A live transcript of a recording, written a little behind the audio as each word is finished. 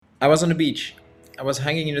I was on the beach. I was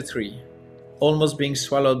hanging in a tree, almost being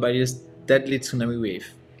swallowed by this deadly tsunami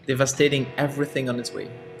wave, devastating everything on its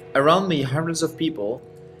way. Around me, hundreds of people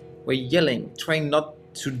were yelling, trying not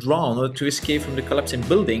to drown or to escape from the collapsing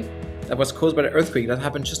building that was caused by the earthquake that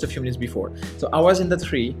happened just a few minutes before. So I was in the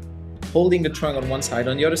tree, holding the trunk on one side.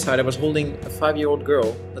 On the other side, I was holding a 5-year-old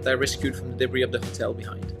girl that I rescued from the debris of the hotel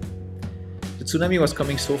behind. The tsunami was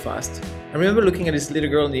coming so fast. I remember looking at this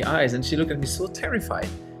little girl in the eyes, and she looked at me so terrified.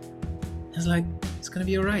 I was like, it's gonna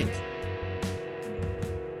be alright.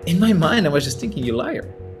 In my mind, I was just thinking, you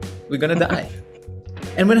liar. We're gonna die.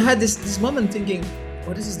 And when I had this moment thinking,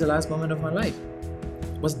 oh, this is the last moment of my life.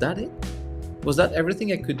 Was that it? Was that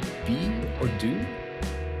everything I could be or do?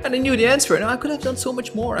 And I knew the answer. No, I could have done so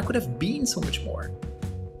much more. I could have been so much more.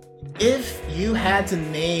 If you had to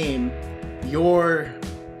name your,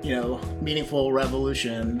 meaningful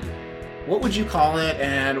revolution, what would you call it,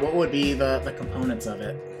 and what would be the components of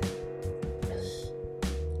it?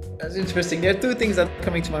 That's interesting. There are two things that are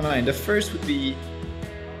coming to my mind. The first would be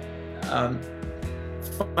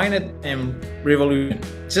Finite and revolution.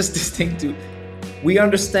 Just this thing to, we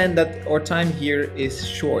understand that our time here is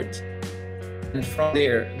short. And from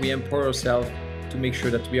there, we empower ourselves to make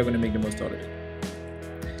sure that we are going to make the most out of it.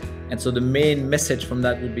 And so the main message from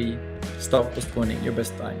that would be, stop postponing your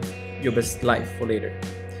best time, your best life for later.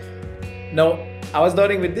 Now, I was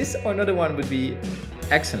starting with this, or another one would be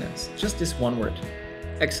excellence. Just this one word,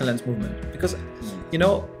 excellence movement. Because,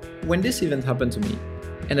 when this event happened to me,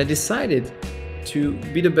 and I decided to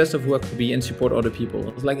be the best of who I could be and support other people,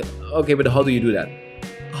 I was like, okay, but how do you do that?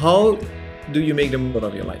 How do you make the most out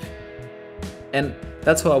of your life? And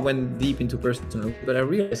that's how I went deep into personal, but I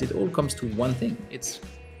realized it all comes to one thing. It's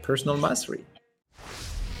personal mastery.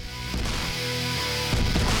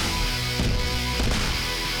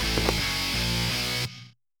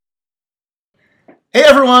 Hey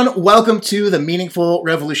everyone, welcome to the Meaningful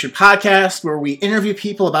Revolution podcast, where we interview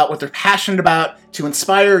people about what they're passionate about to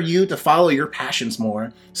inspire you to follow your passions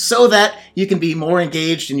more, so that you can be more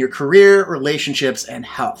engaged in your career, relationships, and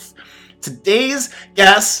health. Today's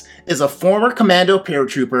guest is a former commando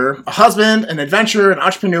paratrooper, a husband, an adventurer, an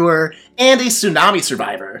entrepreneur, and a tsunami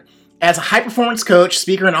survivor. As a high-performance coach,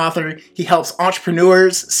 speaker, and author, he helps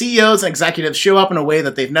entrepreneurs, CEOs, and executives show up in a way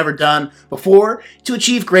that they've never done before to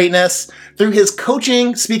achieve greatness. Through his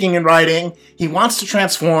coaching, speaking, and writing, he wants to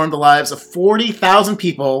transform the lives of 40,000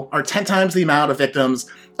 people, or 10 times the amount of victims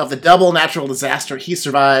of the double natural disaster he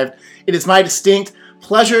survived. It is my distinct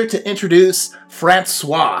pleasure to introduce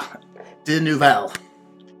François de Neuville.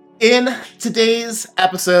 In today's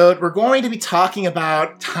episode, we're going to be talking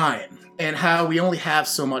about time and how we only have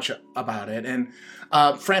so much about it. And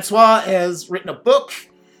François has written a book,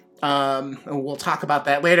 and we'll talk about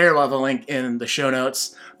that later. We'll have a link in the show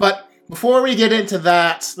notes. But before we get into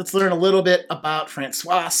that, let's learn a little bit about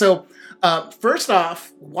François. So first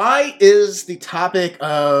off, why is the topic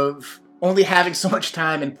of only having so much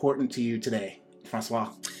time important to you today,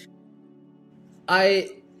 François?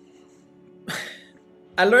 I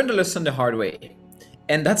learned a lesson the hard way.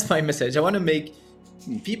 And that's my message. I want to make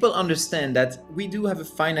people understand that we do have a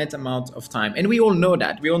finite amount of time. And we all know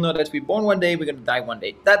that. We all know that we're born one day, we're going to die one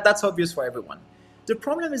day. That's obvious for everyone. The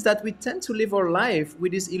problem is that we tend to live our life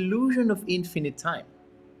with this illusion of infinite time.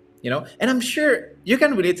 And I'm sure you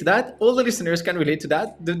can relate to that. All the listeners can relate to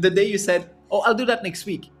that. The day you said, oh, I'll do that next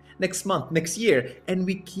week, next month, next year. And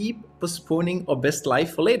we keep postponing our best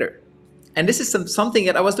life for later. And this is something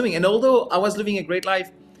that I was doing. And although I was living a great life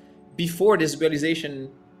before this realization,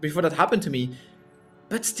 before that happened to me,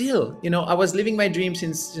 but still, I was living my dream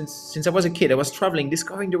since I was a kid. I was traveling,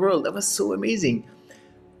 discovering the world. That was so amazing.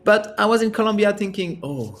 But I was in Colombia thinking,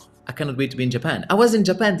 oh, I cannot wait to be in Japan. I was in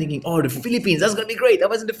Japan thinking, oh, the Philippines, that's going to be great. I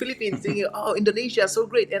was in the Philippines thinking, oh, Indonesia, so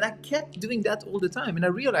great. And I kept doing that all the time. And I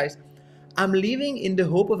realized I'm living in the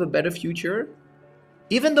hope of a better future,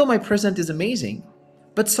 even though my present is amazing.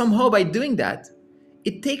 But somehow by doing that,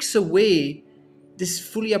 it takes away this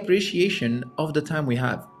fully appreciation of the time we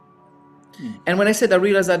have. And when I said I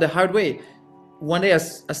realized that the hard way, one day I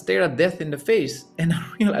stared at death in the face and I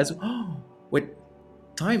realized, wait,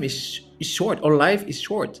 time is short, or life is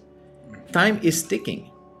short. Time is ticking.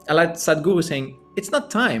 I like Sadhguru saying, it's not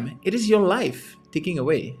time, it is your life ticking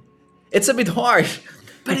away. It's a bit harsh,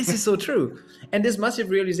 but this is so true. And this massive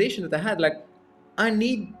realization that I had,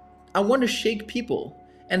 I want to shake people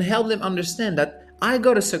and help them understand that I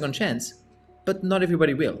got a second chance, but not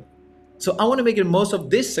everybody will. So I want to make the most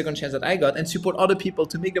of this second chance that I got and support other people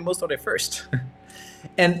to make the most of their first.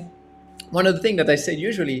 And one of the things that I said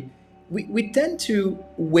usually, we tend to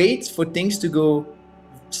wait for things to go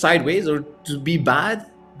sideways or to be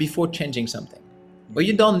bad before changing something. But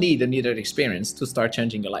you don't need a near-death experience to start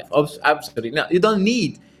changing your life. Absolutely not. You don't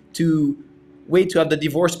need to wait to have the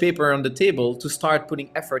divorce paper on the table to start putting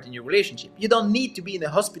effort in your relationship. You don't need to be in a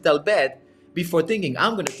hospital bed before thinking,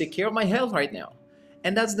 I'm going to take care of my health right now.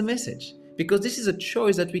 And that's the message. Because this is a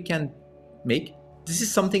choice that we can make. This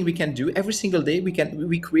is something we can do every single day.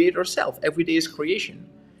 We create ourselves. Every day is creation.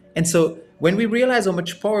 And so when we realize how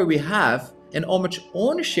much power we have and how much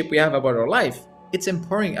ownership we have about our life, it's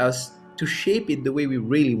empowering us to shape it the way we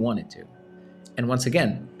really want it to. And once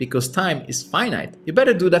again, because time is finite, you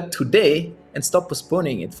better do that today and stop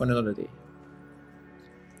postponing it for another day.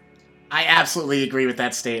 I absolutely agree with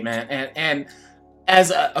that statement. And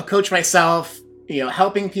as a coach myself,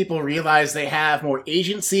 helping people realize they have more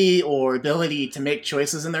agency or ability to make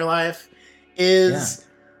choices in their life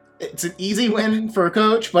it's an easy win for a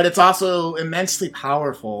coach, but it's also immensely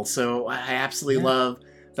powerful. So I absolutely love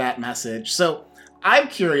that message. So I'm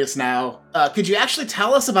curious now, could you actually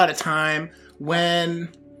tell us about a time when,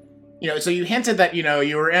 so you hinted that,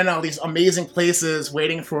 you were in all these amazing places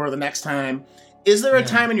waiting for the next time. Is there a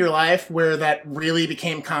time in your life where that really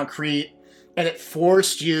became concrete and it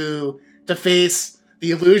forced you to face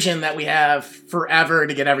the illusion that we have forever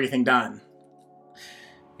to get everything done?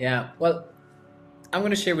 Yeah, well, I'm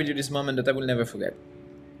going to share with you this moment that I will never forget.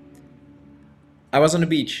 I was on the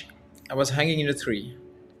beach. I was hanging in a tree,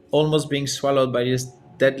 almost being swallowed by this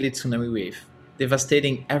deadly tsunami wave,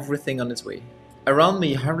 devastating everything on its way. Around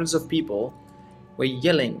me, hundreds of people were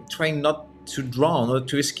yelling, trying not to drown or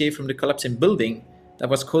to escape from the collapsing building that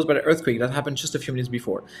was caused by the earthquake that happened just a few minutes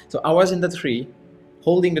before. So I was in the tree,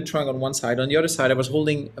 holding the trunk on one side. On the other side, I was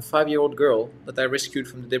holding a 5-year-old girl that I rescued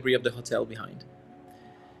from the debris of the hotel behind.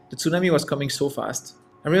 The tsunami was coming so fast.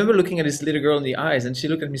 I remember looking at this little girl in the eyes, and she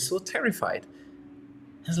looked at me so terrified.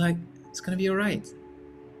 I was like, it's going to be all right.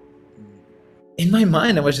 In my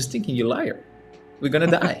mind, I was just thinking, you liar. We're going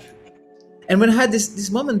to die. And when I had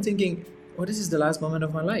this moment thinking, oh, this is the last moment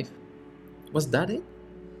of my life. Was that it?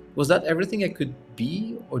 Was that everything I could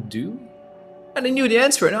be or do? And I knew the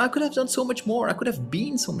answer. No, I could have done so much more. I could have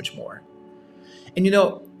been so much more. And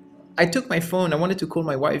I took my phone. I wanted to call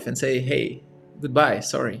my wife and say, hey, goodbye,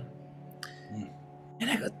 sorry. And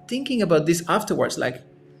I got thinking about this afterwards. Like,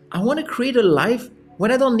 I want to create a life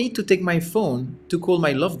when I don't need to take my phone to call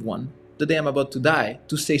my loved one the day I'm about to die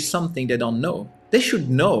to say something they don't know. They should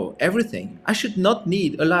know everything. I should not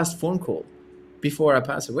need a last phone call before I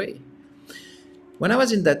pass away. When I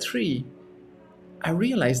was in that tree, I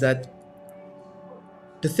realized that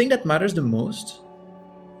the thing that matters the most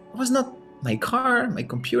was not my car, my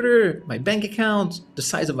computer, my bank account, the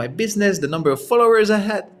size of my business, the number of followers I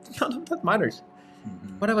had. None of that matters.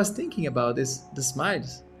 Mm-hmm. What I was thinking about is the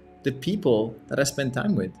smiles, the people that I spent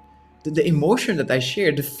time with, the emotion that I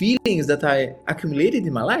shared, the feelings that I accumulated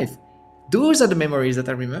in my life. Those are the memories that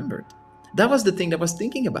I remembered. That was the thing that I was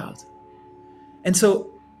thinking about. And so,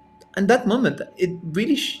 in that moment, it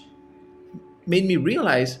really made me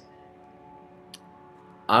realize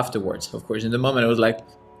afterwards, of course, in the moment I was like,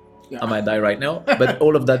 I might die right now. But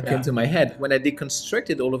all of that came to my head. When I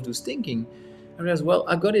deconstructed all of those thinking, I realized, well,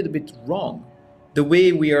 I got it a bit wrong. The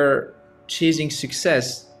way we are chasing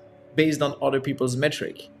success based on other people's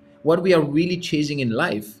metric. What we are really chasing in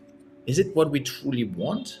life, is it what we truly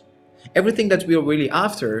want? Everything that we are really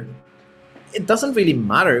after, it doesn't really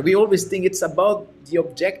matter. We always think it's about the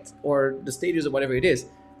object or the status or whatever it is.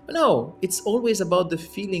 But no, it's always about the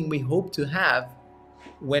feeling we hope to have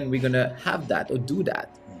when we're going to have that or do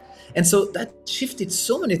that. And so that shifted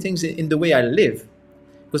so many things in the way I live.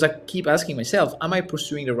 Because I keep asking myself, am I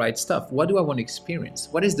pursuing the right stuff? What do I want to experience?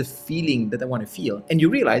 What is the feeling that I want to feel? And you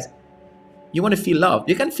realize you want to feel loved.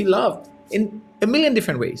 You can feel loved in a million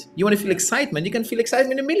different ways. You want to feel excitement. You can feel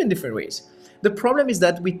excitement in a million different ways. The problem is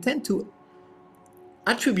that we tend to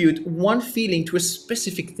attribute one feeling to a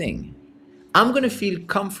specific thing. I'm going to feel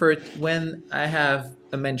comfort when I have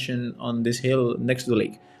a mansion on this hill next to the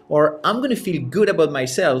lake. Or I'm going to feel good about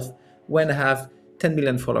myself when I have 10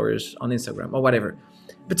 million followers on Instagram or whatever.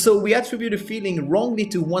 But so we attribute a feeling wrongly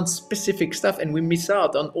to one specific stuff, and we miss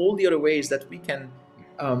out on all the other ways that we can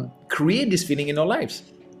create this feeling in our lives.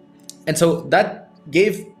 And so that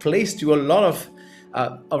gave place to a lot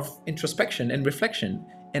of introspection and reflection.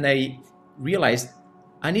 And I realized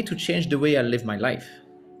I need to change the way I live my life.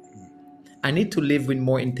 I need to live with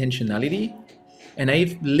more intentionality, and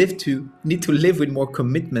I need to live with more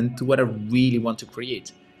commitment to what I really want to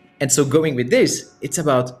create. And so going with this, it's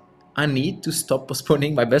about I need to stop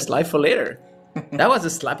postponing my best life for later. That was a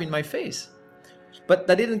slap in my face. But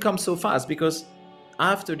that didn't come so fast, because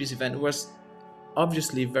after this event, it was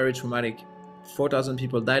obviously very traumatic. 4,000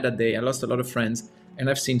 people died that day. I lost a lot of friends. and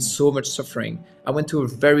I've seen so much suffering. I went to a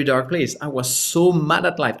very dark place. I was so mad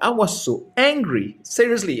at life. I was so angry.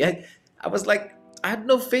 Seriously, I was like, I had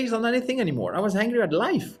no faith on anything anymore. I was angry at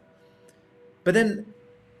life. But then,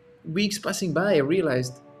 weeks passing by, I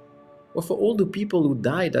realized, well, for all the people who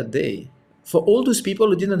died that day, for all those people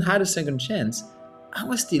who didn't have a second chance, I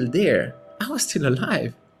was still there. I was still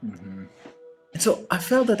alive. Mm-hmm. And so I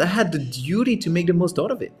felt that I had the duty to make the most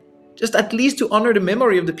out of it. Just at least to honor the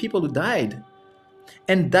memory of the people who died.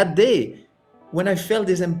 And that day, when I felt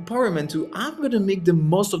this empowerment to, I'm going to make the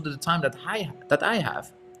most of the time that I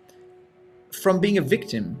have, from being a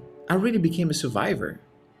victim, I really became a survivor.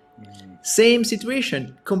 Mm-hmm. Same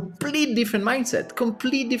situation, complete different mindset,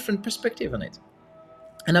 complete different perspective on it.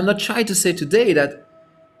 And I'm not shy to say today that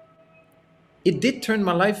it did change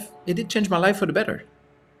my life for the better.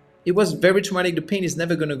 It was very traumatic. The pain is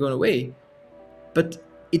never going to go away. But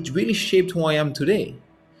it really shaped who I am today.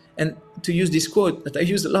 And to use this quote that I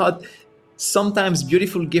use a lot, sometimes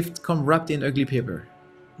beautiful gifts come wrapped in ugly paper.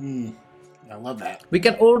 I love that. We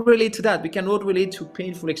can all relate to that. We can all relate to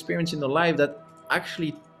painful experience in our life that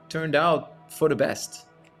actually turned out for the best.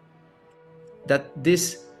 That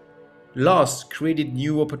this loss created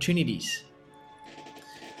new opportunities.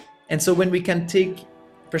 And so when we can take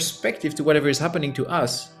perspective to whatever is happening to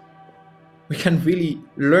us, we can really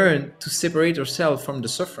learn to separate ourselves from the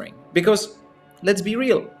suffering. Because let's be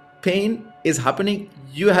real, pain is happening.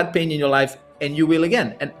 You had pain in your life and you will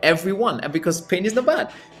again. And everyone. And because pain is not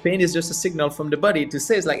bad. Pain is just a signal from the body to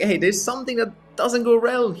say, it's like, hey, there's something that doesn't go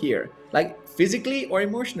well here. Like physically or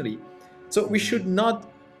emotionally. So we should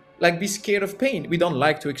not be scared of pain. We don't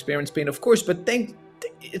like to experience pain, of course, but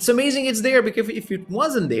it's amazing it's there, because if it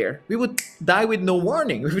wasn't there, we would die with no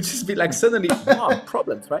warning. We would just be like suddenly,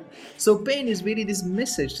 problems, right? So pain is really this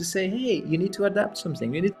message to say, hey, you need to adapt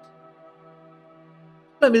something. The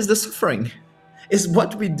problem is the suffering. It's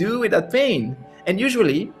what we do with that pain. And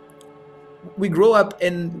usually we grow up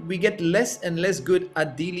and we get less and less good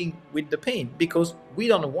at dealing with the pain because we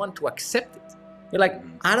don't want to accept it. You're like,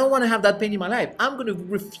 I don't want to have that pain in my life. I'm going to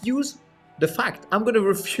refuse the fact. I'm going to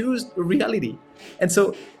refuse the reality. And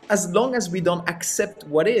so as long as we don't accept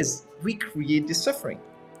what is, we create this suffering.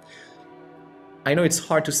 I know it's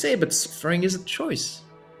hard to say, but suffering is a choice.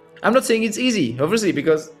 I'm not saying it's easy, obviously,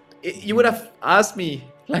 because you would have asked me,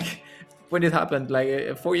 when it happened,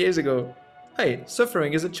 4 years ago, hey,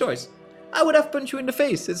 suffering is a choice. I would have punched you in the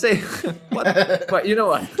face and say, what? But you know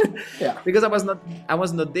what? Yeah. Because I was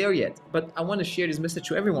not there yet. But I want to share this message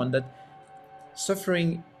to everyone that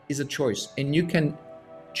suffering is a choice, and you can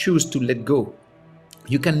choose to let go.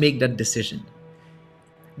 You can make that decision.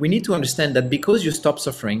 We need to understand that because you stop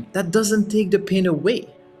suffering, that doesn't take the pain away.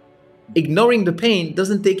 Ignoring the pain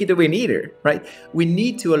doesn't take it away neither, right? We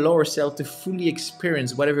need to allow ourselves to fully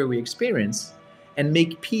experience whatever we experience and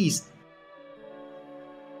make peace.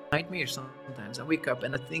 Nightmares sometimes. I wake up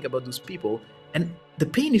and I think about those people and the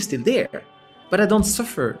pain is still there, but I don't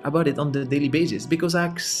suffer about it on the daily basis because I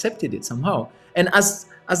accepted it somehow. And as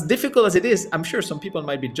difficult as it is, I'm sure some people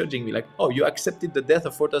might be judging me like, oh, you accepted the death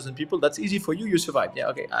of 4,000 people. That's easy for you. You survived. Yeah,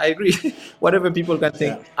 okay, I agree. Whatever people can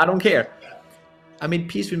think, yeah. I don't care. I made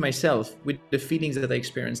peace with myself, with the feelings that I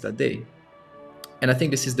experienced that day. And I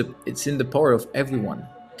think it's in the power of everyone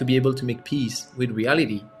to be able to make peace with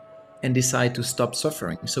reality and decide to stop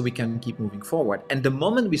suffering so we can keep moving forward. And the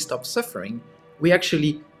moment we stop suffering, we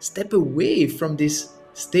actually step away from this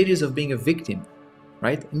status of being a victim,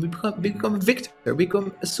 right? And we become a victor, we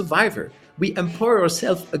become a survivor. We empower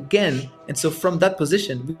ourselves again. And so from that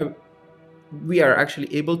position, we are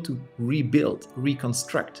actually able to rebuild,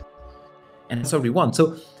 reconstruct. And that's what we want.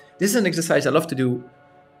 So this is an exercise I love to do.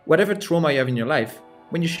 Whatever trauma you have in your life,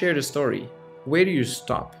 when you share the story, where do you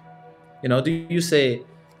stop? Do you say,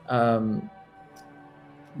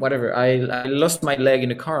 whatever, I lost my leg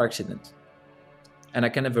in a car accident and I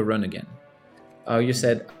can never run again. You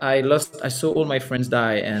said, I saw all my friends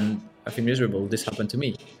die and I feel miserable. This happened to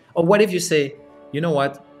me. Or what if you say, you know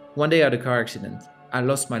what? One day I had a car accident. I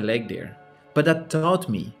lost my leg there. But that taught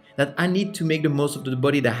me that I need to make the most of the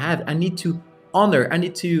body that I have. I need to honor, I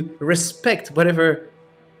need to respect whatever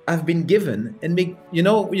I've been given and make, you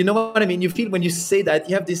know what I mean? You feel when you say that,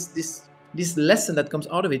 you have this lesson that comes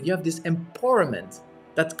out of it. You have this empowerment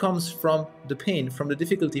that comes from the pain, from the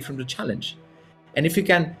difficulty, from the challenge. And if you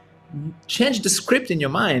can change the script in your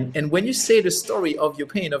mind, and when you say the story of your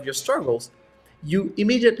pain, of your struggles, you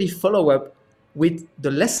immediately follow up with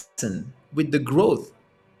the lesson, with the growth.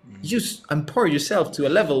 You empower yourself to a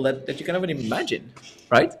level that you cannot even imagine,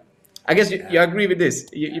 right? I guess you agree with this.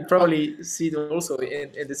 You probably see it also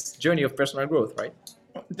in this journey of personal growth, right?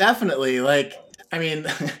 Definitely.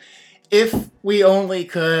 if we only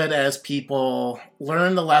could, as people,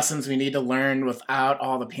 learn the lessons we need to learn without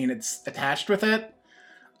all the pain that's attached with it,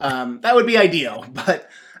 that would be ideal. But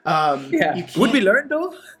you Would we can't. learn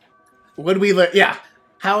though? Would we learn? Yeah.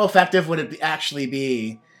 How effective would it actually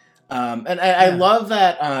be? And I Yeah. love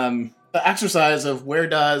that the exercise of where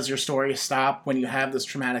does your story stop when you have this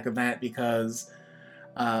traumatic event, because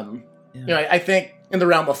you know, I think in the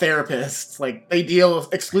realm of therapists, like they deal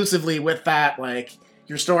exclusively with that. Like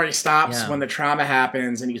your story stops when the trauma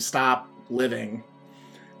happens and you stop living.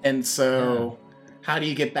 And so, how do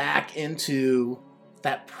you get back into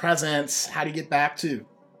that presence? How do you get back to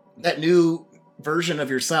that new version of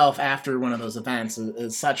yourself after one of those events?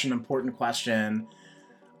 Is such an important question.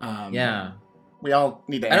 We all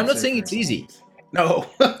need to answer. And I'm not saying it's easy. No.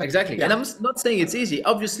 Exactly. Yeah. And I'm not saying it's easy.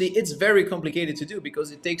 Obviously, it's very complicated to do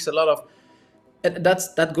because it takes a lot of. And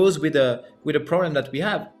that goes with a problem that we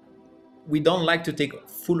have. We don't like to take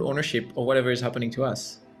full ownership of whatever is happening to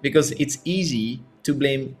us because it's easy to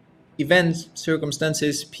blame events,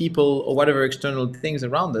 circumstances, people, or whatever external things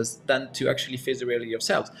around us than to actually face the reality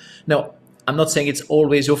ourselves. Now, I'm not saying it's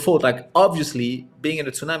always your fault. Like, obviously, being in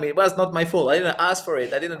a tsunami, it was not my fault. I didn't ask for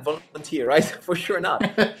it. I didn't volunteer, right? For sure not.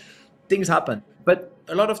 Things happen. But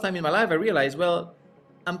a lot of time in my life, I realized, well,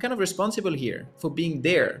 I'm kind of responsible here for being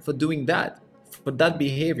there, for doing that, for that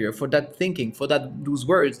behavior, for that thinking, for those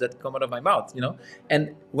words that come out of my mouth, you know?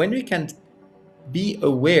 And when we can be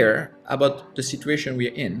aware about the situation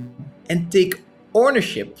we're in and take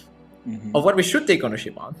ownership of what we should take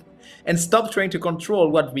ownership on, and stop trying to control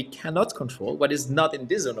what we cannot control, what is not in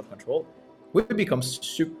this zone of control, we become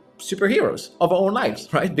superheroes of our own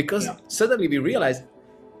lives, right? Because suddenly we realize,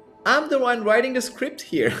 I'm the one writing the script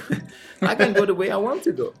here. I can go the way I want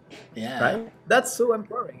to go. Right? That's so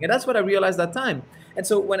empowering. And that's what I realized that time. And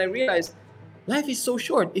so when I realized life is so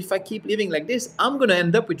short, if I keep living like this, I'm going to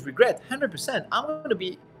end up with regret, 100%. I'm going to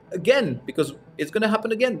be, again, because it's going to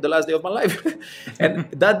happen again, the last day of my life. And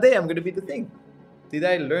that day, I'm going to be the thing. Did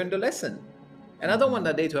I learn the lesson? And I don't want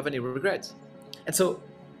that day to have any regrets. And so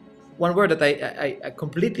one word that I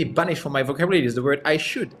completely banish from my vocabulary is the word I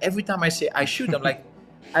should. Every time I say I should, I'm like,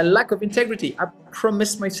 a lack of integrity. I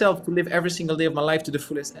promised myself to live every single day of my life to the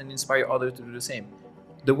fullest and inspire others to do the same.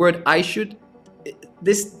 The word I should,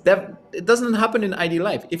 it doesn't happen in ideal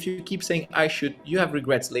life. If you keep saying I should, you have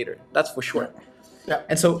regrets later. That's for sure.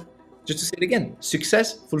 And so, just to say it again,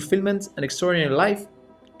 success, fulfillment, and extraordinary life,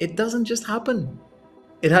 it doesn't just happen.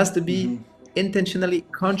 It has to be intentionally,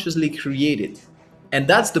 consciously created. And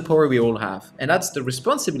that's the power we all have. And that's the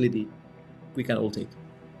responsibility we can all take.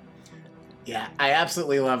 Yeah, I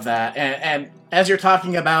absolutely love that. And as you're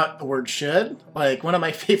talking about the word should, like one of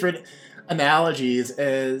my favorite analogies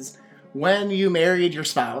is when you married your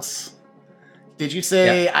spouse, did you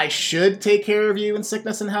say, I should take care of you in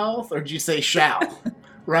sickness and health? Or did you say shall?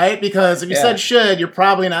 Right? Because if you said should, you're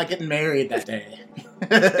probably not getting married that day.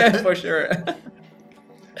 For sure.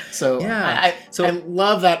 So I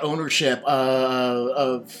love that ownership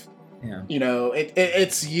of you know,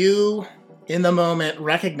 it's you in the moment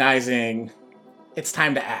recognizing it's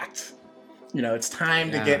time to act. You know, it's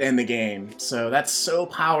time to get in the game. So that's so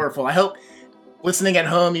powerful. I hope listening at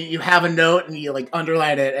home, you have a note and you like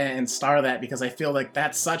underline it and star that, because I feel like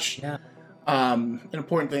that's such an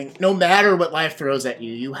important thing. No matter what life throws at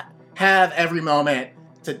you, you have every moment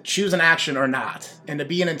to choose an action or not, and to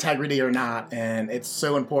be in integrity or not. And it's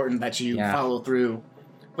so important that you follow through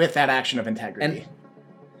with that action of integrity.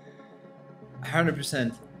 And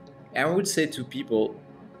 100%. I would say to people,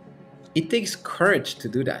 it takes courage to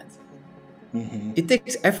do that. It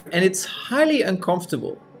takes effort, and it's highly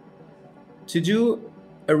uncomfortable to do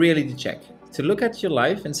a reality check, to look at your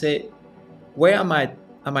life and say, where am I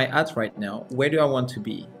at right now? Where do I want to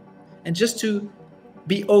be? And just to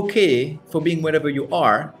be okay for being wherever you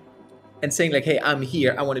are and saying like, hey, I'm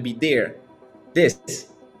here, I want to be there. This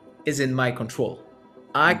is in my control.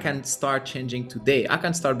 I can start changing today. I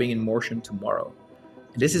can start being in motion tomorrow.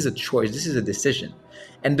 This is a choice. This is a decision.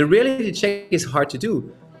 And the reality check is hard to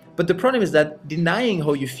do. But the problem is that denying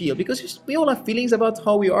how you feel, because we all have feelings about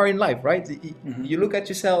how we are in life, right? You look at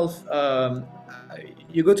yourself,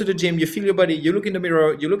 you go to the gym, you feel your body, you look in the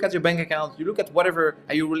mirror, you look at your bank account, you look at whatever,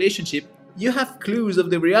 your relationship, you have clues of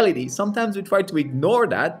the reality. Sometimes we try to ignore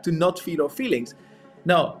that to not feel our feelings.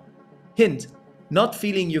 Now, hint, not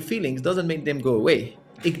feeling your feelings doesn't make them go away.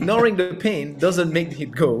 Ignoring the pain doesn't make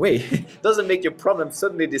it go away. Doesn't make your problem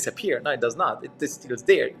suddenly disappear. No, it does not. It's still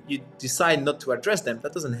there. You decide not to address them.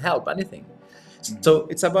 That doesn't help anything. So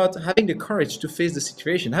it's about having the courage to face the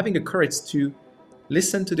situation, having the courage to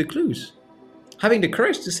listen to the clues, having the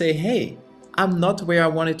courage to say, hey, I'm not where I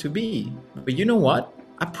wanted to be. But you know what?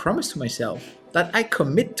 I promise to myself that I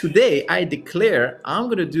commit today, I declare I'm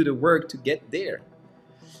going to do the work to get there.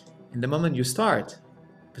 And the moment you start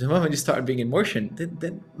being in motion,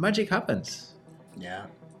 then magic happens. Yeah.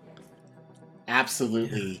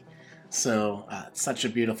 Absolutely. So, it's such a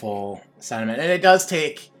beautiful sentiment. And it does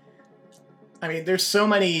take, I mean, there's so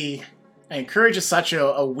many, encourage is such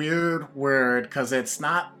a weird word because it's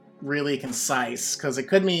not really concise, because it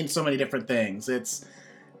could mean so many different things. It's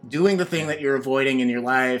doing the thing that you're avoiding in your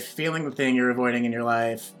life, feeling the thing you're avoiding in your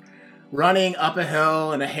life, running up a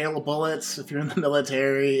hill in a hail of bullets if you're in the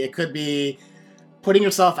military. It could be putting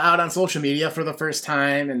yourself out on social media for the first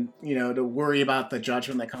time and, to worry about the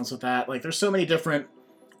judgment that comes with that. Like, there's so many different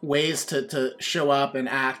ways to show up and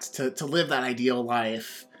act, to live that ideal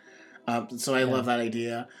life. So I love that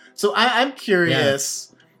idea. So I'm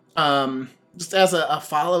curious, just as a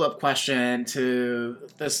follow-up question to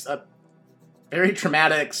this very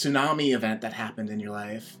traumatic tsunami event that happened in your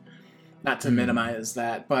life, not to minimize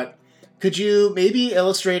that, but could you maybe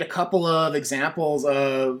illustrate a couple of examples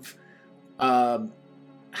of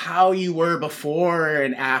how you were before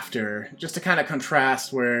and after, just to kind of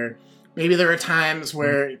contrast, where maybe there are times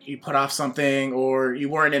where you put off something or you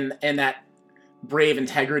weren't in that brave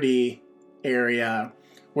integrity area,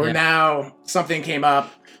 where now something came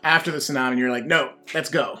up after the tsunami and you're like, no, let's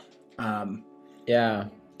go. Yeah,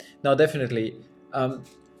 no, definitely.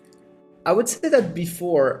 I would say that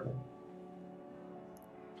before,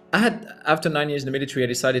 after 9 years in the military, I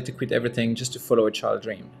decided to quit everything just to follow a child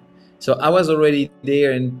dream. So I was already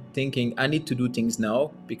there and thinking, I need to do things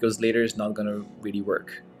now because later it's not going to really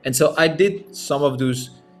work. And so I did some of those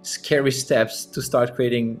scary steps to start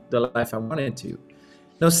creating the life I wanted to.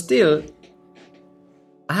 Now, still,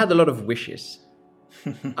 I had a lot of wishes.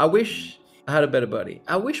 I wish I had a better body.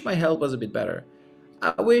 I wish my health was a bit better.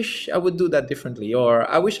 I wish I would do that differently, or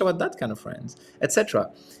I wish I had that kind of friends, etc.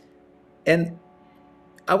 And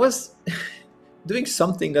I was doing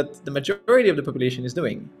something that the majority of the population is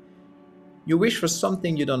doing. You wish for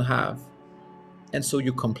something you don't have, and so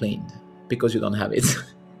you complained because you don't have it.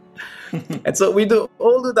 And so we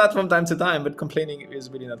all do that from time to time, but complaining is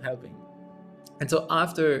really not helping. And so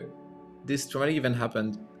after this traumatic event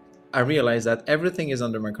happened, I realized that everything is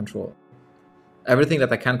under my control. Everything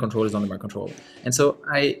that I can control is under my control. And so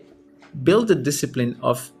I built the discipline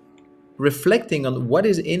of reflecting on what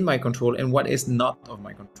is in my control and what is not of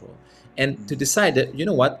my control. And to decide that,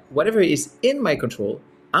 whatever is in my control,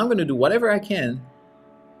 I'm going to do whatever I can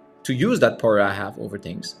to use that power I have over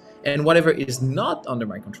things. And whatever is not under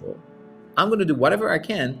my control, I'm going to do whatever I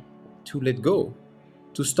can to let go,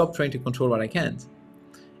 to stop trying to control what I can't.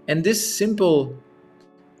 And this simple,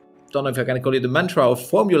 don't know if I can call it a mantra or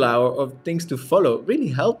formula or things to follow, really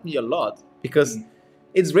helped me a lot, because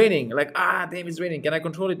it's raining. Like, damn, it's raining. Can I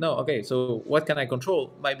control it? No. Okay, so what can I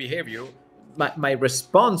control? My behavior, my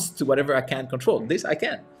response to whatever I can't control. This I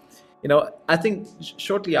can. I think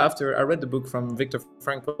shortly after, I read the book from Viktor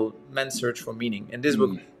Frankl, Man's Search for Meaning. And this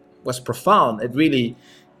book was profound. It really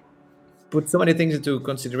put so many things into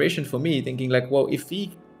consideration for me, thinking like, well, if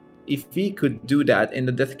he could do that in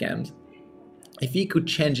the death camps, if he could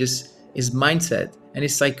change his mindset and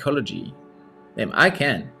his psychology, then I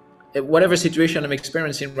can. Whatever situation I'm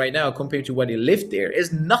experiencing right now compared to what he lived there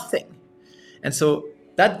is nothing. And so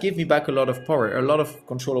that gave me back a lot of power, a lot of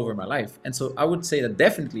control over my life. And so I would say that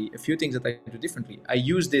definitely a few things that I do differently. I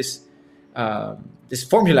use this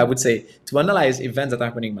formula, I would say, to analyze events that are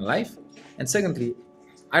happening in my life. And secondly,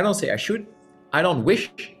 I don't say I should. I don't wish.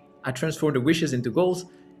 I transform the wishes into goals.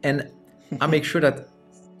 And I make sure that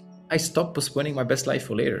I stop postponing my best life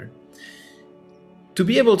for later. To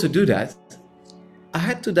be able to do that, I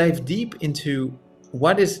had to dive deep into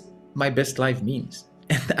what is my best life means.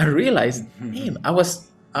 And I realized, damn, I was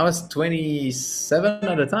 27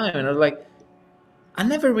 at the time, and I was like, I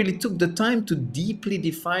never really took the time to deeply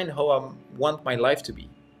define how I want my life to be.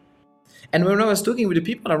 And when I was talking with the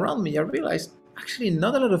people around me, I realized actually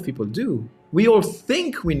not a lot of people do. We all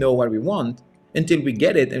think we know what we want until we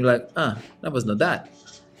get it, and we're like, that was not that.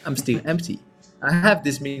 I'm still empty. I have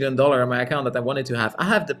this $1 million in my account that I wanted to have. I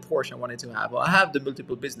have the Porsche I wanted to have, or I have the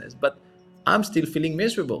multiple business, but I'm still feeling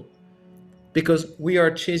miserable. Because we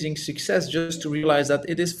are chasing success just to realize that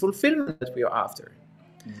it is fulfillment that we are after.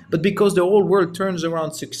 But because the whole world turns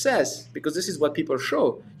around success, because this is what people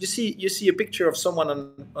show, you see a picture of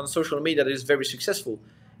someone on social media that is very successful.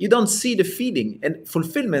 You don't see the feeling, and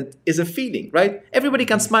fulfillment is a feeling, right? Everybody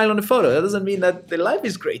can smile on the photo. That doesn't mean that their life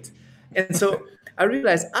is great. And so I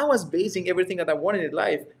realized I was basing everything that I wanted in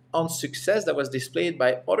life on success that was displayed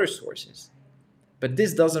by other sources. But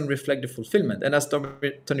this doesn't reflect the fulfillment. And as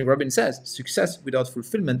Tony Robbins says, success without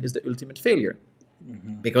fulfillment is the ultimate failure.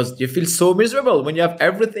 because you feel so miserable when you have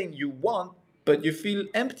everything you want, but you feel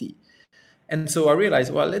empty. And so I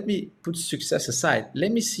realized, well, let me put success aside.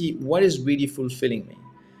 Let me see what is really fulfilling me.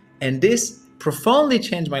 And this profoundly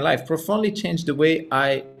changed my life, profoundly changed the way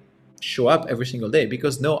I show up every single day,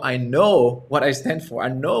 because now I know what I stand for. I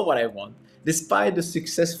know what I want. Despite the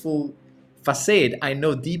successful facade, I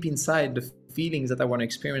know deep inside the feelings that I want to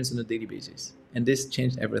experience on a daily basis. And this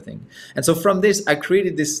changed everything. And so from this, I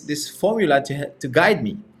created this formula to guide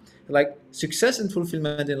me. Like, success and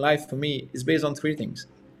fulfillment in life for me is based on three things: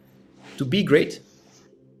 to be great,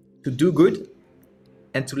 to do good,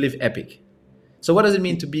 and to live epic. So what does it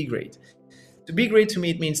mean to be great? To be great, to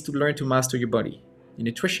me, it means to learn to master your body, your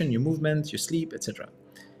nutrition, your movement, your sleep, etc.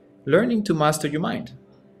 Learning to master your mind,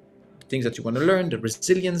 things that you want to learn, the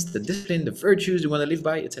resilience, the discipline, the virtues you want to live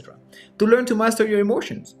by, etc. To learn to master your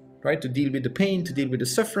emotions, right? To deal with the pain, to deal with the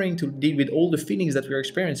suffering, to deal with all the feelings that we're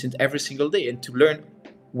experiencing every single day, and to learn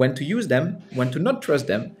when to use them, when to not trust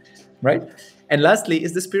them, right? And lastly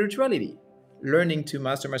is the spirituality. Learning to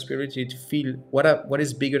master my spirituality, to feel what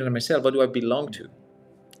is bigger than myself, what do I belong to,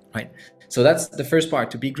 right? So that's the first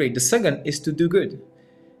part, to be great. The second is to do good.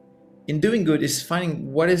 In doing good is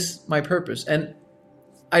finding what is my purpose. And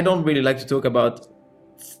I don't really like to talk about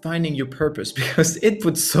finding your purpose, because it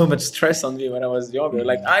put so much stress on me when I was younger.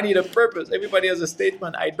 Like, I need a purpose. Everybody has a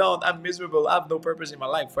statement. I don't. I'm miserable. I have no purpose in my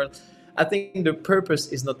life. Well, I think the purpose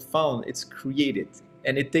is not found. It's created.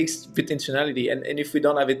 And it takes intentionality. And if we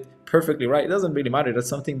don't have it perfectly right, it doesn't really matter. That's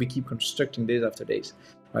something we keep constructing days after days,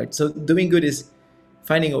 right? So doing good is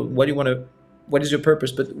finding what is your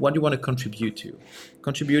purpose, but what do you want to contribute to?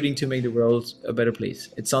 Contributing to make the world a better place.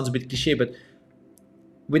 It sounds a bit cliche, but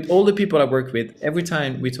with all the people I work with, every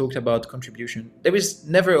time we talked about contribution, there is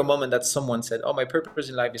never a moment that someone said, oh, my purpose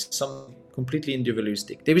in life is something completely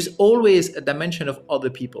individualistic. There is always a dimension of other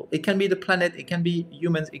people. It can be the planet, it can be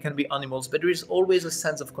humans, it can be animals, but there is always a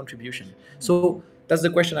sense of contribution. So that's the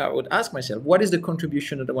question I would ask myself. What is the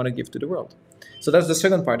contribution that I want to give to the world? So that's the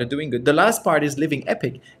second part of doing good. The last part is living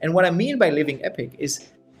epic. And what I mean by living epic is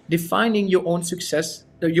defining your own success,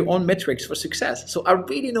 your own metrics for success. So I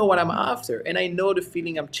really know what I'm after, and I know the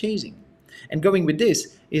feeling I'm chasing. And going with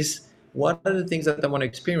this is, what are the things that I want to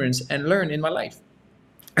experience and learn in my life?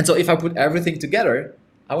 And so if I put everything together,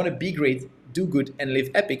 I want to be great, do good, and live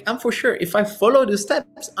epic. I'm for sure, if I follow the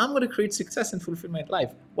steps, I'm going to create success and fulfillment in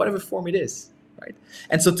life, whatever form it is, right?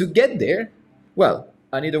 And so to get there, well,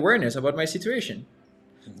 I need awareness about my situation.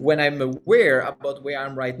 When I'm aware about where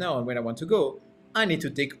I'm right now and where I want to go, I need to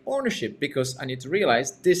take ownership, because I need to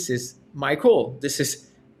realize this is my call. This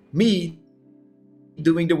is me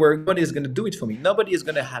doing the work. Nobody is going to do it for me. Nobody is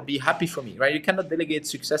going to be happy for me, right? You cannot delegate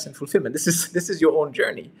success and fulfillment. This is your own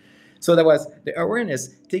journey. So that was the awareness,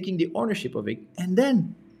 taking the ownership of it, and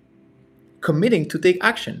then committing to take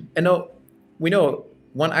action. And now we know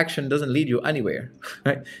one action doesn't lead you anywhere,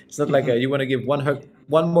 right? It's not like you want to give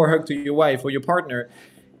one more hug to your wife or your partner.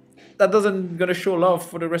 That doesn't gonna show love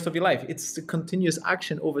for the rest of your life. It's a continuous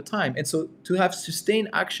action over time. And so to have sustained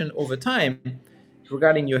action over time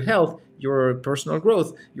regarding your health, your personal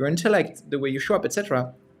growth, your intellect, the way you show up,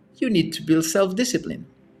 etc., you need to build self-discipline.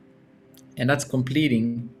 And that's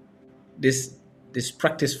completing this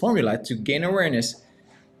practice formula to gain awareness,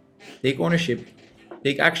 take ownership,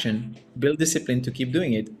 take action, build discipline to keep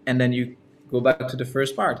doing it. And then you go back to the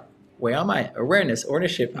first part. Where am I? Awareness,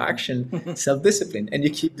 ownership, action, self-discipline. And you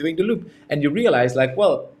keep doing the loop. And you realize, like,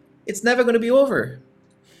 well, it's never going to be over.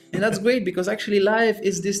 And that's great, because actually life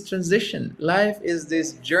is this transition. Life is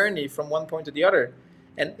this journey from one point to the other.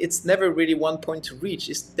 And it's never really one point to reach.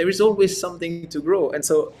 There is always something to grow. And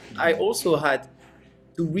so I also had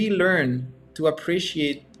to relearn to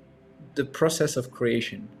appreciate the process of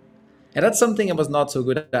creation. And that's something I was not so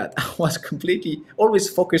good at. I was completely always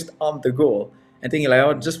focused on the goal. And thinking, like,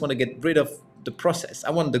 I just want to get rid of the process. I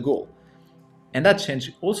want the goal. And that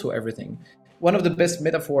changed also everything. One of the best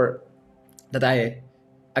metaphor that I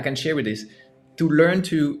can share with this, to learn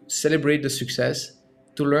to celebrate the success,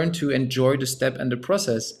 to learn to enjoy the step and the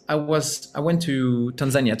process. I went to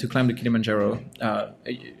Tanzania to climb the Kilimanjaro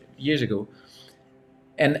years ago.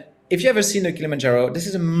 And if you ever seen the Kilimanjaro, this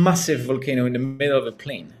is a massive volcano in the middle of a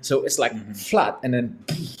plain. So it's like flat, and then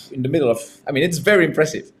in the middle of, it's very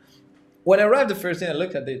impressive. When I arrived the first day, I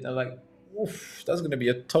looked at it, I'm like, oof, that's going to be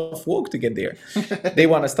a tough walk to get there. Day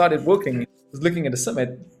one, I started walking, I was looking at the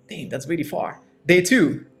summit. Damn, that's really far. Day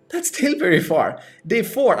two, that's still very far. Day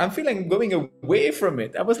four, I'm feeling I'm going away from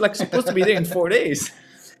it. I was like supposed to be there in 4 days.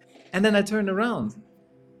 And then I turned around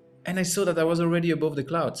and I saw that I was already above the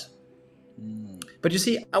clouds. But you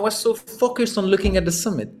see, I was so focused on looking at the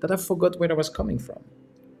summit that I forgot where I was coming from.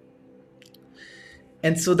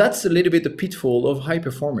 And so that's a little bit the pitfall of high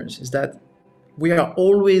performers, is that we are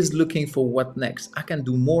always looking for what next. I can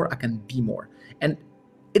do more, I can be more. And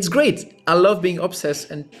it's great. I love being obsessed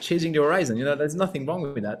and chasing the horizon. There's nothing wrong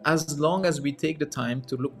with that. As long as we take the time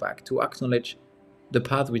to look back, to acknowledge the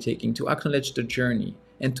path we're taking, to acknowledge the journey,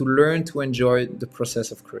 and to learn to enjoy the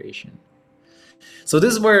process of creation. So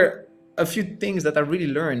these were a few things that I really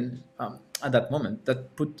learned at that moment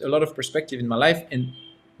that put a lot of perspective in my life and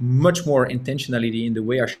much more intentionality in the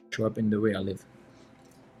way I show up, in the way I live.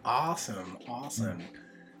 Awesome.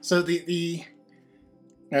 So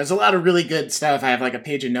there's a lot of really good stuff. I have like a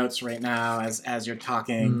page of notes right now as you're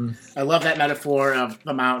talking. I love that metaphor of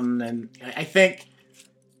the mountain, and I think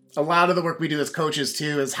a lot of the work we do as coaches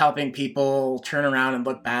too is helping people turn around and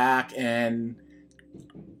look back and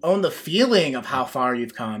own the feeling of how far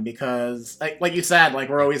you've come, because like you said, like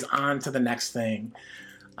we're always on to the next thing.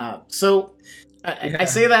 I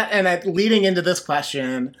say that, and leading into this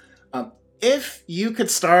question, if you could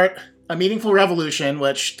start a meaningful revolution,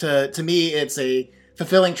 which to me it's a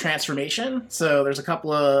fulfilling transformation. So there's a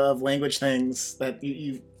couple of language things that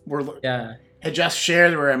you had just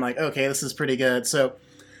shared where I'm like, okay, this is pretty good. So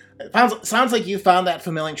it sounds like you found that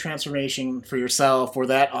fulfilling transformation for yourself, or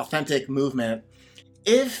that authentic movement.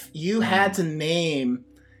 If you had to name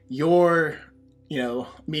your,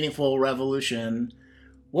 meaningful revolution,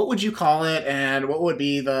 what would you call it, and what would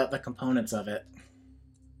be the components of it?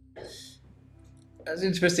 That's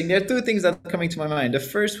interesting. There are two things that are coming to my mind. The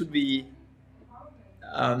first would be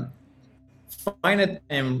finite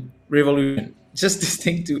revolution. Just this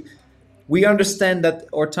thing we understand that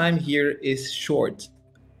our time here is short.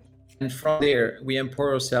 And from there, we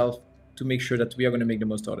empower ourselves to make sure that we are going to make the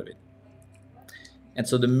most out of it. And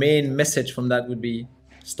so the main message from that would be,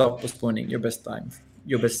 stop postponing your best time,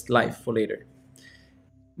 your best life for later.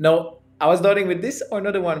 Now, I was starting with this, or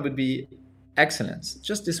another one would be excellence.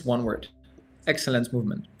 Just this one word, excellence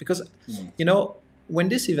movement. Because, when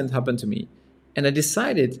this event happened to me, and I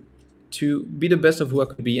decided to be the best of who I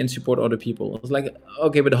could be and support other people, I was like,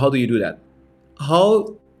 okay, but how do you do that?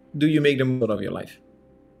 How do you make the most out of your life?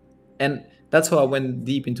 And that's how I went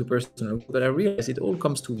deep into personal growth. But I realized it all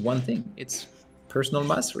comes to one thing. It's personal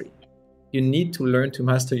mastery. You need to learn to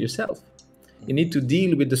master yourself. You need to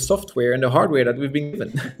deal with the software and the hardware that we've been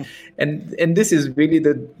given. and this is really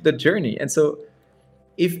the journey. And so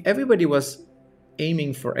if everybody was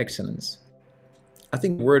aiming for excellence, I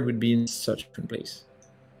think the word would be in such a different place.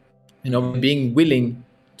 Being willing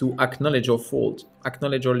to acknowledge our fault,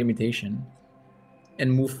 acknowledge our limitation,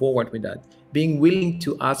 and move forward with that. Being willing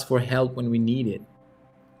to ask for help when we need it.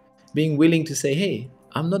 Being willing to say, hey,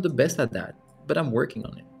 I'm not the best at that, but I'm working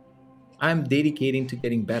on it. I'm dedicating to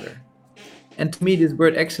getting better. And to me, this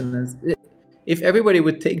word excellence, if everybody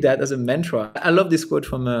would take that as a mantra, I love this quote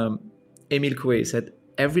from Émile Coué. He said,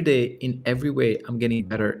 every day, in every way, I'm getting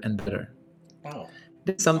better and better. Wow.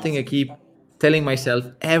 That's something I keep telling myself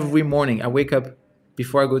every morning. I wake up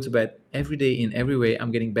before I go to bed. Every day, in every way,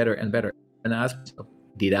 I'm getting better and better. And I ask myself,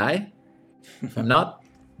 did I? If I'm not,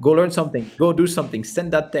 go learn something, go do something,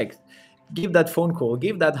 send that text, give that phone call,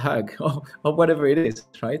 give that hug, or whatever it is,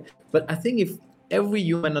 right? But I think if every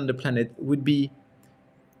human on the planet would be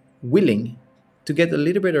willing to get a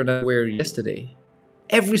little better than we were yesterday,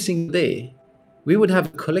 every single day, we would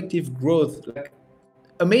have collective growth, like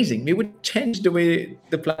amazing. We would change the way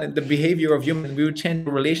the planet, the behavior of humans, we would change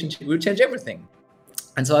the relationship, we would change everything.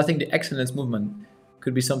 And so I think the excellence movement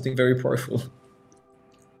could be something very powerful.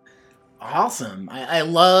 Awesome. I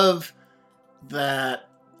love that,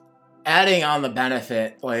 adding on the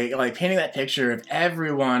benefit, like painting that picture of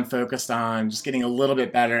everyone focused on just getting a little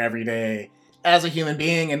bit better every day as a human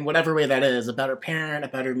being in whatever way that is, a better parent, a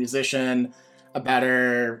better musician, a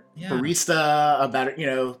better barista, a better,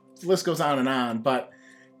 the list goes on. But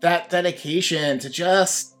that dedication to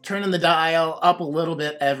just turning the dial up a little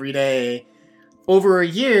bit every day over a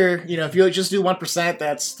year, if you just do 1%,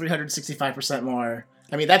 that's 365% more.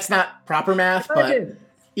 I mean, that's not proper math, but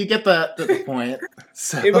you get the point.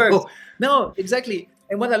 So. It works. No, exactly.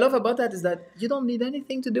 And what I love about that is that you don't need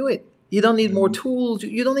anything to do it. You don't need more tools.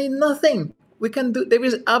 You don't need nothing. We can do. There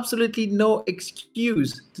is absolutely no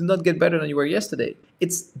excuse to not get better than you were yesterday.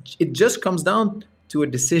 It just comes down to a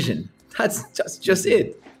decision. That's just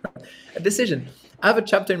it. A decision. I have a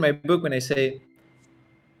chapter in my book when I say,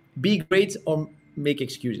 be great or make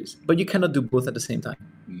excuses, but you cannot do both at the same time.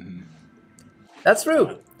 Mm-hmm. That's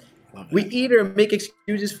true. We either make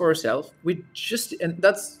excuses for ourselves,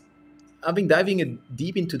 I've been diving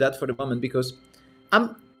deep into that for the moment because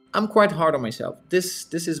I'm quite hard on myself. This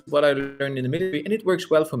is what I learned in the military, and it works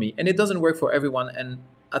well for me. And it doesn't work for everyone, and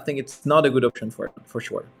I think it's not a good option for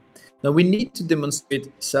sure. Now we need to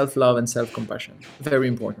demonstrate self-love and self-compassion. Very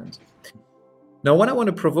important. Now, what I want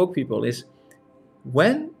to provoke people is,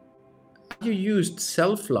 when you used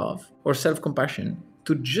self-love or self-compassion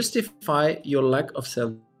to justify your lack of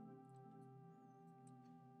self.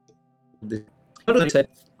 You said,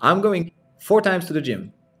 I'm going 4 times to the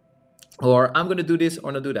gym, or I'm going to do this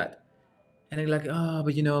or not do that. And they're like, oh,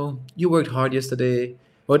 but you worked hard yesterday,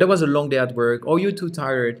 or that was a long day at work, or you're too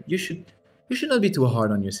tired. You should not be too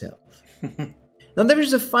hard on yourself. Now, there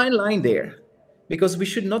is a fine line there, because we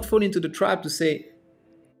should not fall into the trap to say,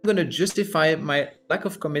 I'm going to justify my lack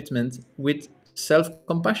of commitment with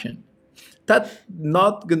self-compassion. That's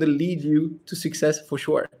not going to lead you to success for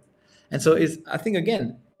sure. And so I think,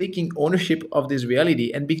 again, taking ownership of this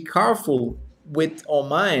reality, and be careful with our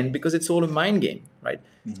mind, because it's all a mind game, right?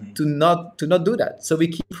 Mm-hmm. To not do that. So we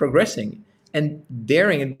keep progressing and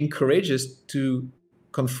daring and being courageous to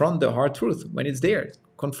confront the hard truth when it's there,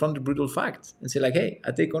 confront the brutal facts, and say like, hey,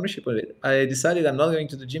 I take ownership of it. I decided I'm not going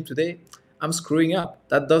to the gym today. I'm screwing up.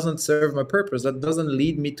 That doesn't serve my purpose. That doesn't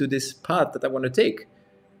lead me to this path that I want to take.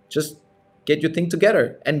 Just get your thing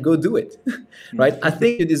together and go do it, right? I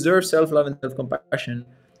think you deserve self-love and self-compassion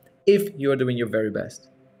if you're doing your very best.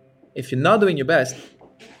 If you're not doing your best,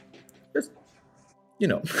 just,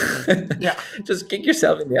 just kick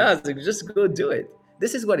yourself in the ass and just go do it.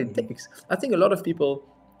 This is what it takes. I think a lot of people,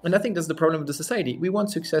 and I think that's the problem with the society, we want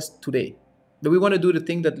success today, but we want to do the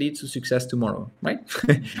thing that leads to success tomorrow, right?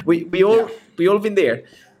 we all been there.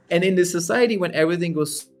 And in the society, when everything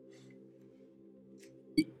goes,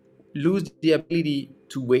 we lose the ability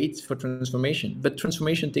to wait for transformation. But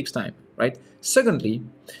transformation takes time, right? Secondly,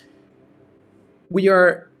 we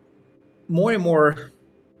are more and more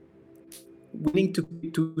willing to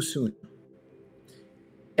quit too soon.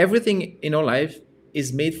 Everything in our life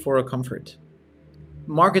is made for a comfort.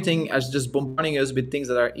 Marketing is just bombarding us with things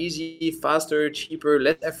that are easy, faster, cheaper,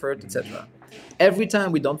 less effort, etc. Every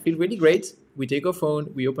time we don't feel really great, we take our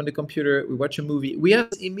phone, we open the computer, we watch a movie. We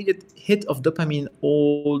have an immediate hit of dopamine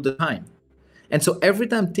all the time. And so every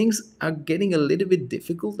time things are getting a little bit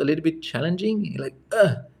difficult, a little bit challenging, you're like,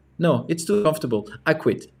 no, it's too comfortable, I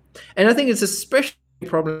quit. And I think it's especially a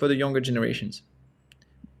problem for the younger generations.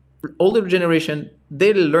 Older generation,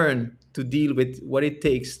 they learn to deal with what it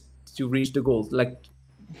takes to reach the goals, like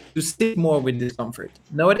to stick more with discomfort.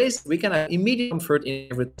 Nowadays, we can have immediate comfort in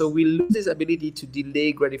everything, so we lose this ability to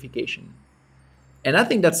delay gratification. And I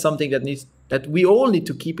think that's something that we all need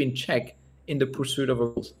to keep in check in the pursuit of our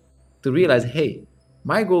goals. To realize, hey,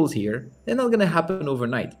 my goals here, they're not going to happen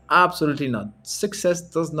overnight. Absolutely not. Success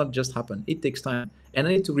does not just happen. It takes time. And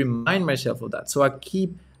I need to remind myself of that. So I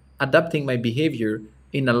keep adapting my behavior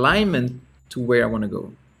in alignment to where I want to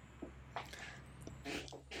go.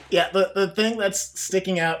 Yeah, the thing that's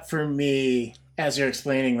sticking out for me as you're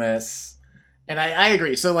explaining this, and I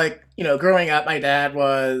agree. So, growing up, my dad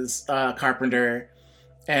was a carpenter.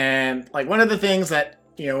 And, one of the things that,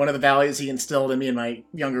 one of the values he instilled in me and my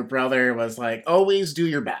younger brother was, always do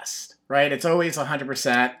your best, right? It's always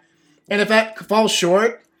 100%. And if that falls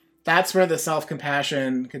short, that's where the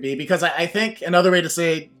self-compassion could be. Because I think another way to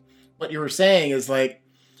say what you were saying is,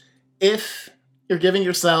 if you're giving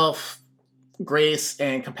yourself grace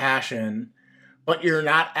and compassion, but you're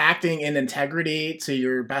not acting in integrity to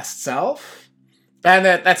your best self, then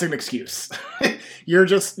that's an excuse. You're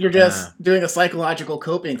just doing a psychological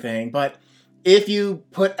coping thing. But if you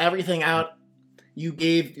put everything out, you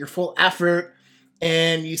gave your full effort,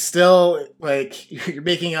 and you still you're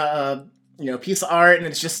making a piece of art and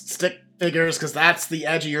it's just stick figures because that's the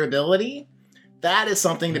edge of your ability, that is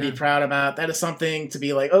something to be proud about. That is something to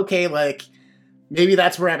be okay, maybe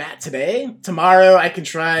that's where I'm at today. Tomorrow I can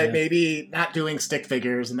try maybe not doing stick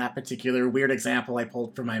figures in that particular weird example I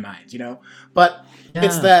pulled from my mind, But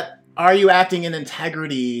it's that, are you acting in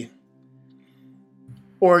integrity,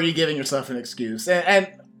 or are you giving yourself an excuse? And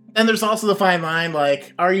there's also the fine line,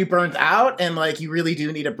 are you burnt out and you really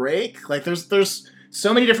do need a break? There's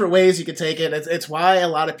so many different ways you could take it. It's why a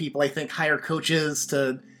lot of people, I think, hire coaches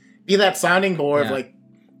to be that sounding board of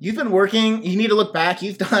you've been working, you need to look back.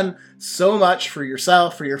 You've done so much for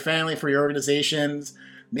yourself, for your family, for your organizations.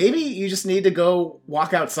 Maybe you just need to go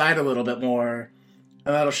walk outside a little bit more,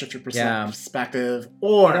 and that'll shift your perspective.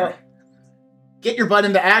 Or get your butt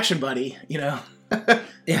into action, buddy, Yeah.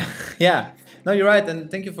 No, you're right. And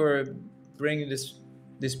thank you for bringing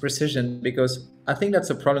this precision, because I think that's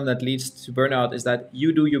a problem that leads to burnout, is that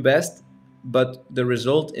you do your best, but the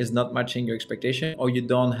result is not matching your expectation, or you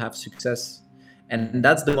don't have success. And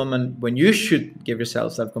that's the moment when you should give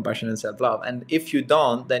yourself self-compassion and self-love. And if you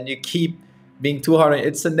don't, then you keep being too hard.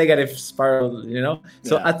 It's a negative spiral,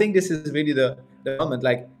 So I think this is really the moment.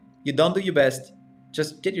 You don't do your best,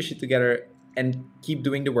 just get your shit together and keep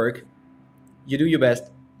doing the work. You do your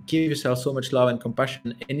best, give yourself so much love and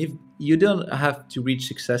compassion. And if you don't have to reach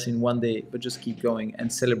success in one day, but just keep going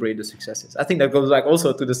and celebrate the successes. I think that goes back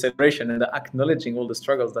also to the celebration and the acknowledging all the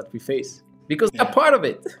struggles that we face, because they're part of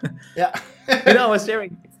it. Yeah. I was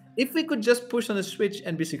sharing, if we could just push on a switch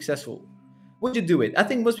and be successful, would you do it? I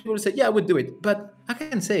think most people would say, yeah, I would do it. But I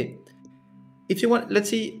can say, if you want, let's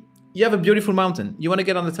see, you have a beautiful mountain. You want to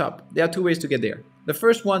get on the top. There are two ways to get there. The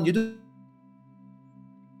first one, you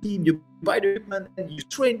buy the equipment and you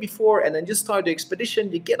train before, and then you start the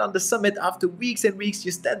expedition. You get on the summit after weeks and weeks.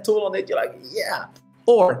 You stand tall on it. You're like, yeah.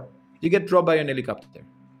 Or you get dropped by an helicopter.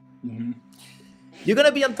 Mm-hmm. You're going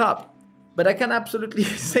to be on top. But I can absolutely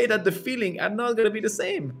say that the feeling are not going to be the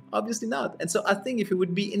same. Obviously not. And so I think if it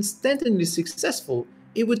would be instantly successful,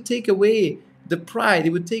 it would take away the pride.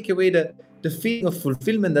 It would take away the feeling of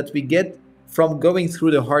fulfillment that we get from going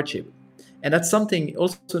through the hardship. And that's something,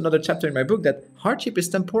 also another chapter in my book, that hardship is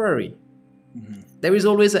temporary. Mm-hmm. There is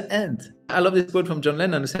always an end. I love this quote from John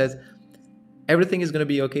Lennon who says, everything is going to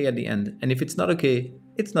be okay at the end. And if it's not okay,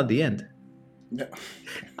 it's not the end. No.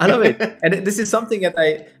 I love it. And this is something that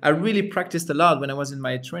I really practiced a lot when I was in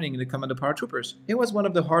my training in the Commando Paratroopers. It was one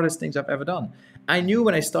of the hardest things I've ever done. I knew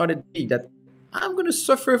when I started that I'm going to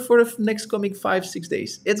suffer for the next coming 5-6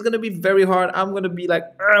 days. It's going to be very hard. I'm going to be like,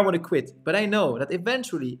 I want to quit. But I know that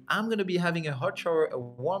eventually I'm going to be having a hot shower, a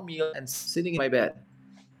warm meal, and sitting in my bed.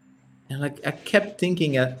 And like I kept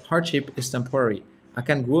thinking that hardship is temporary. I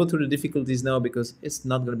can grow through the difficulties now because it's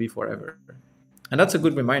not going to be forever. And that's a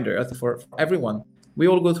good reminder for everyone. We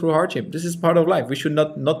all go through hardship. This is part of life. We should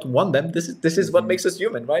not want them. This is what makes us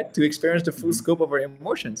human, right? To experience the full scope of our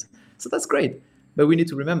emotions. So that's great. But we need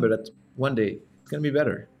to remember that one day it's going to be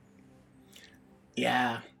better.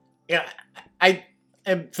 Yeah. I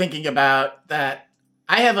am thinking about that.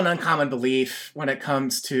 I have an uncommon belief when it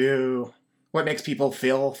comes to what makes people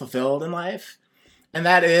feel fulfilled in life. And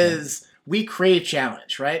that is we crave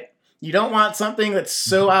challenge, right? You don't want something that's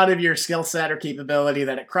so out of your skill set or capability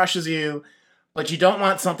that it crushes you, but you don't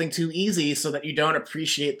want something too easy so that you don't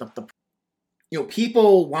appreciate the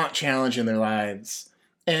people want challenge in their lives.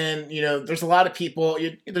 And, there's a lot of people,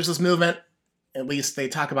 there's this movement, at least they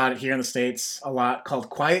talk about it here in the States a lot, called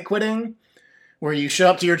quiet quitting, where you show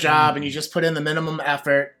up to your job and you just put in the minimum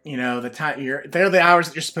effort, the time they're the hours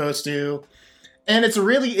that you're supposed to. And it's a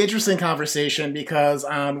really interesting conversation because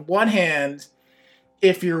on one hand,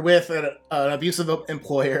 if you're with an abusive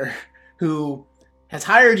employer who has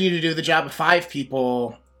hired you to do the job of 5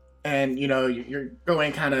 people and, you're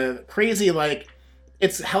going kind of crazy, like,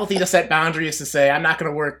 it's healthy to set boundaries to say, I'm not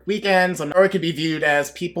going to work weekends, or it could be viewed as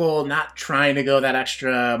people not trying to go that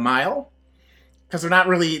extra mile because they're not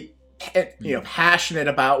really, passionate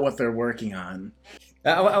about what they're working on.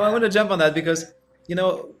 I want to jump on that because,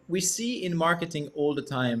 we see in marketing all the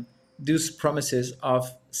time those promises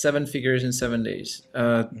of 7 figures in 7 days,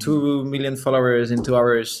 2 million followers in 2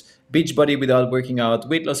 hours, beach body without working out,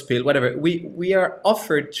 weight loss pill, whatever. We are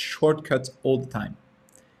offered shortcuts all the time.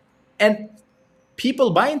 And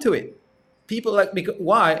people buy into it. People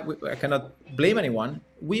why? I cannot blame anyone.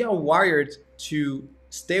 We are wired to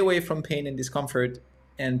stay away from pain and discomfort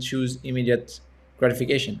and choose immediate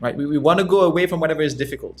gratification, right? We want to go away from whatever is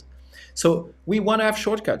difficult. So we want to have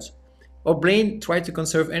shortcuts. Our brain tries to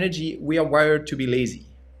conserve energy. We are wired to be lazy.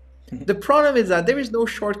 The problem is that there is no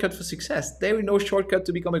shortcut for success. There is no shortcut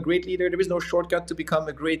to become a great leader. There is no shortcut to become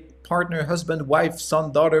a great partner, husband, wife,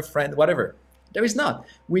 son, daughter, friend, whatever. There is not.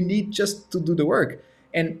 We need just to do the work.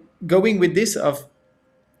 And going with this of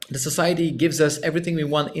the society gives us everything we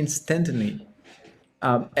want instantly.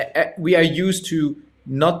 We are used to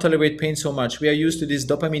not tolerate pain so much. We are used to this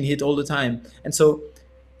dopamine hit all the time. And so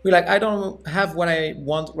we're like, I don't have what I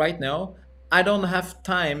want right now. I don't have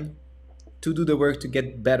time to do the work to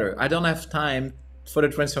get better. I don't have time for the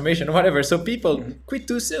transformation, whatever. So people quit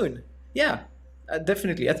too soon. Yeah,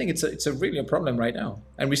 definitely. I think it's a really a problem right now.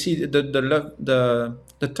 And we see the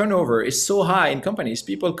turnover is so high in companies.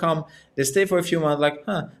 People come, they stay for a few months like,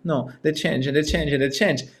 no, they change and they change and they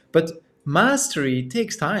change. But mastery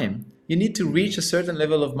takes time. You need to reach a certain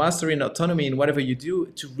level of mastery and autonomy in whatever you do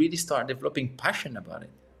to really start developing passion about it.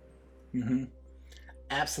 Mm-hmm.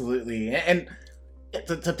 Absolutely. And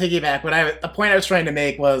to piggyback, the point I was trying to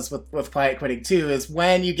make was with quiet quitting too, is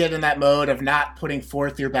when you get in that mode of not putting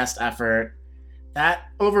forth your best effort, that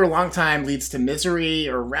over a long time leads to misery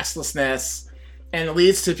or restlessness, and it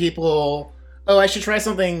leads to people, I should try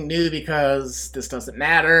something new because this doesn't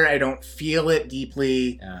matter. I don't feel it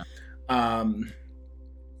deeply.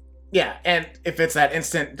 Yeah. And if it's that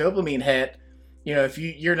instant dopamine hit, if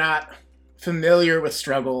you're not familiar with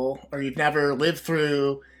struggle, or you've never lived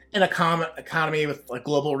through an economy with a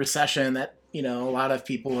global recession that, a lot of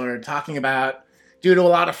people are talking about due to a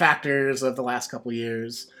lot of factors of the last couple of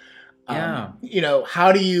years. Yeah.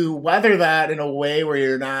 How do you weather that in a way where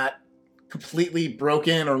you're not completely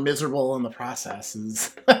broken or miserable in the process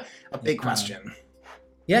is a big question.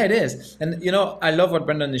 Yeah, it is. And, I love what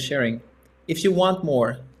Brendan is sharing. If you want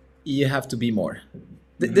more, you have to be more.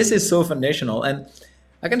 This is so foundational. And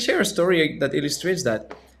I can share a story that illustrates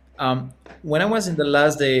that. When I was in the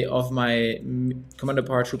last day of my Commando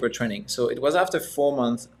Paratrooper training, so it was after 4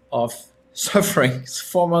 months of suffering.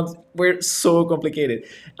 4 months were so complicated.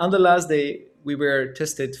 On the last day, we were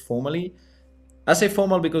tested formally. I say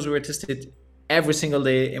formal because we were tested every single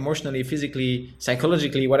day, emotionally, physically,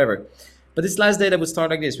 psychologically, whatever. But this last day that would start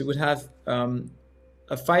like this, we would have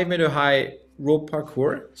a 5 meter high rope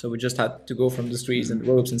parkour. So we just had to go from the streets and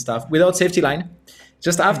ropes and stuff without safety line.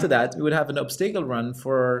 Just after that, we would have an obstacle run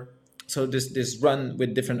so this run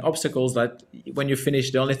with different obstacles that when you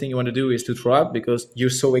finish, the only thing you want to do is to throw up because you're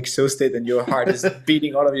so exhausted and your heart is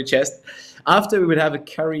beating out of your chest. After we would have a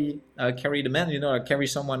carry the man, carry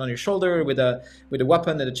someone on your shoulder with a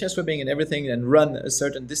weapon and a chest whipping and everything, and run a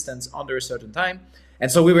certain distance under a certain time.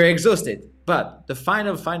 And so we were exhausted. But the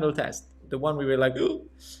final test, the one we were like, ooh,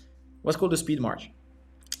 was called the speed march.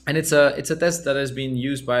 And it's a test that has been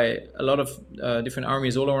used by a lot of different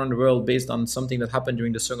armies all around the world based on something that happened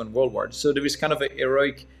during the Second World War. So there is kind of a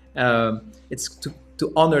heroic, it's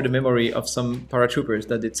to honor the memory of some paratroopers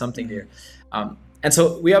that did something there. And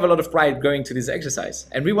so we have a lot of pride going to this exercise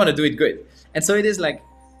and we want to do it good. And so it is like,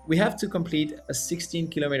 we have to complete a 16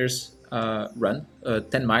 kilometers run,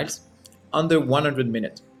 10 miles, under 100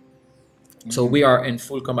 minutes. So we are in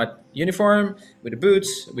full combat uniform with the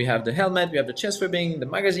boots, we have the helmet, we have the chest ribbing, the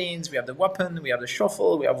magazines, we have the weapon, we have the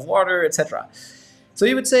shuffle, we have water, etc. So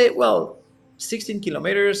you would say, well, 16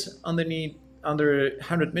 kilometers under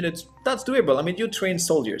 100 minutes, that's doable. I mean, you train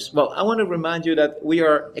soldiers. Well, I want to remind you that we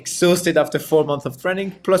are exhausted after 4 months of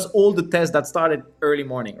training, plus all the tests that started early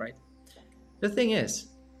morning, right? The thing is,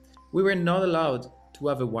 we were not allowed to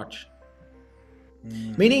have a watch.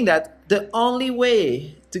 Meaning that the only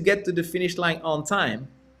way to get to the finish line on time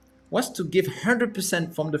was to give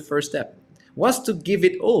 100% from the first step, was to give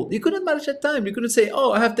it all. You couldn't manage that time. You couldn't say,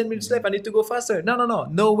 oh, I have 10 minutes left, I need to go faster.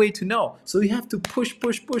 No way to know. So you have to push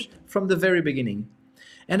from the very beginning.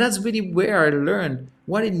 And that's really where I learned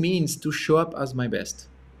what it means to show up as my best.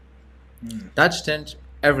 That changed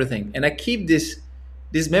everything. And I keep this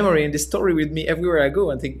memory and this story with me everywhere I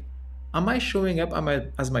go and think, am I showing up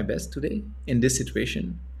as my best today in this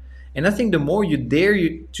situation? And I think the more you dare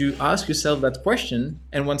to ask yourself that question,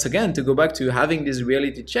 and once again, to go back to having this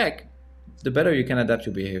reality check, the better you can adapt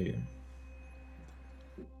your behavior.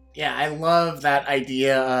 Yeah, I love that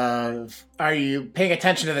idea of, are you paying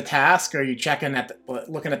attention to the task, or are you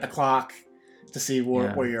looking at the clock to see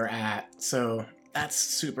where you're at? So that's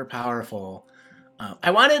super powerful.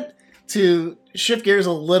 I wanted to shift gears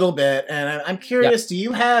a little bit, and I'm curious, do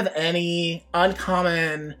you have any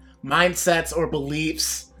uncommon mindsets or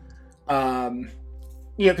beliefs?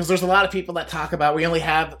 Because there's a lot of people that talk about, we only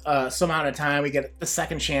have some amount of time, we get the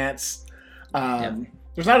second chance.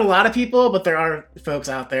 There's not a lot of people, but there are folks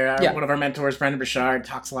out there. One of our mentors, Brendan Burchard,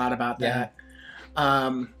 talks a lot about that.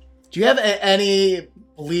 Do you have any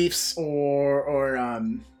beliefs or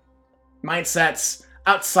mindsets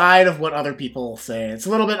outside of what other people say? It's a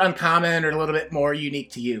little bit uncommon or a little bit more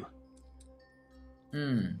unique to you.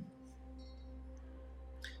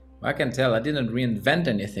 I can tell I didn't reinvent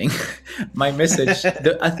anything. My message,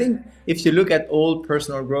 I think if you look at all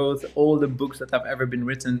personal growth, all the books that have ever been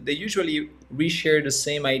written, they usually reshare the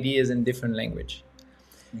same ideas in different language.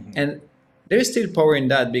 And there's still power in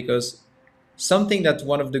that, because something that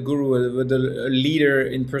one of the guru, the leader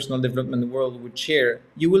in personal development world would share,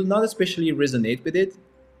 you will not especially resonate with it,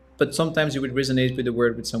 but sometimes you would resonate with the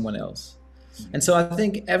word with someone else. And so I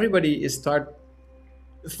think everybody is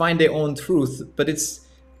find their own truth, but it's,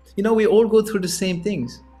 we all go through the same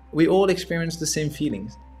things. We all experience the same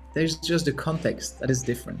feelings. There's just the context that is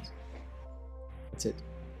different. That's it.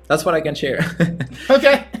 That's what I can share.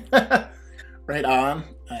 Okay. Right on.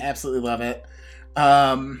 I absolutely love it.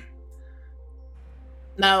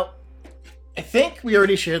 Now, I think we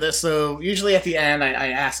already shared this. So usually at the end, I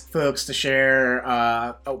ask folks to share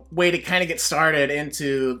a way to kind of get started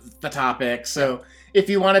into the topic. So if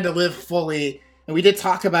you wanted to live fully, and we did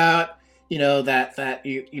talk about, that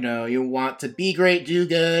you want to be great, do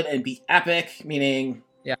good, and be epic, meaning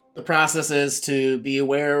the process is to be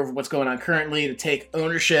aware of what's going on currently, to take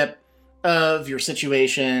ownership of your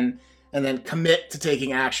situation, and then commit to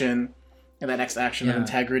taking action, and that next action of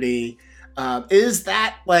integrity. Is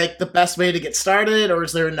that like the best way to get started, or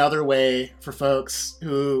is there another way for folks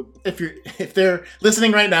who, if they're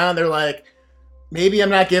listening right now and they're like, maybe I'm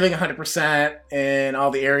not giving 100% in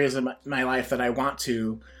all the areas of my life that I want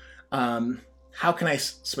to, how can I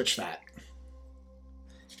switch that?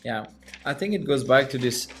 Yeah, I think it goes back to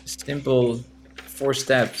this simple 4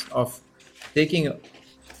 steps of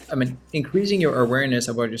increasing your awareness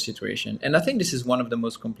about your situation. And I think this is one of the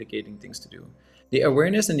most complicating things to do. The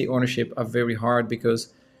awareness and the ownership are very hard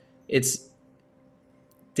because it's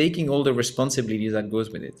taking all the responsibilities that goes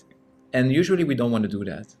with it. And usually we don't want to do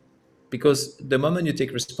that, because the moment you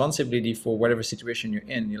take responsibility for whatever situation you're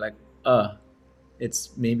in, you're like, it's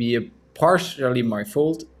maybe partially my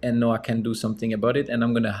fault, and no, I can do something about it, and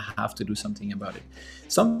I'm gonna have to do something about it.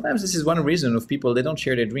 Sometimes this is one reason of people, they don't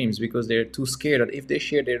share their dreams because they're too scared that if they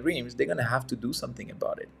share their dreams, they're gonna have to do something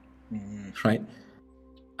about it. Right?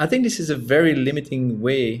 I think this is a very limiting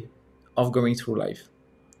way of going through life.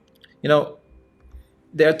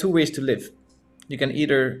 There are 2 ways to live. You can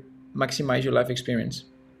either maximize your life experience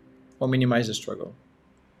or minimize the struggle.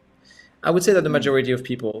 I would say that the majority of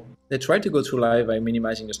people, they try to go through life by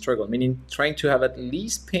minimizing the struggle, meaning trying to have at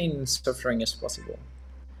least pain and suffering as possible.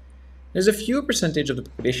 There's a few percentage of the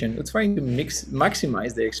population who are trying to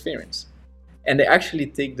maximize their experience. And they actually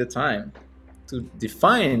take the time to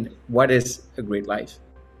define what is a great life,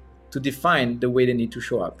 to define the way they need to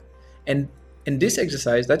show up. And in this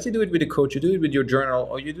exercise, that you do it with a coach, you do it with your journal,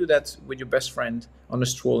 or you do that with your best friend on a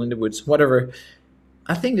stroll in the woods, whatever.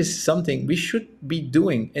 I think this is something we should be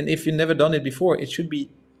doing. And if you've never done it before, it should be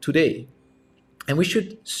today. And we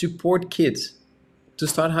should support kids to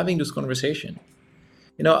start having this conversation.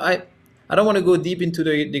 I don't want to go deep into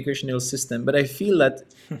the educational system, but I feel that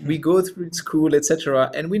we go through school, etc.,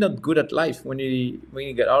 and we're not good at life when you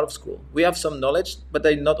get out of school. We have some knowledge, but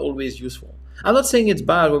they're not always useful. I'm not saying it's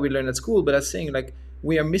bad what we learn at school, but I'm saying like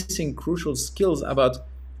we are missing crucial skills about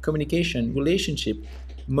communication, relationship,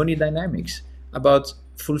 money dynamics, about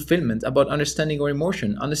fulfillment, about understanding our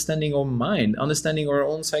emotion, understanding our mind, understanding our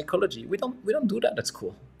own psychology. We don't do that at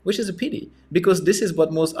school, which is a pity, because this is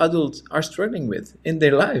what most adults are struggling with in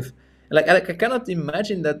their life. Like I cannot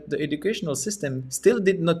imagine that the educational system still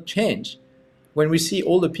did not change when we see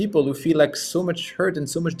all the people who feel like so much hurt and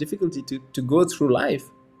so much difficulty to go through life.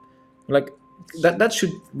 Like that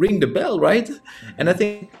should ring the bell, right? And I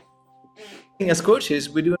think as coaches,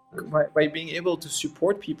 we do it by being able to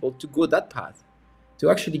support people to go that path, to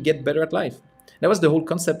actually get better at life. That was the whole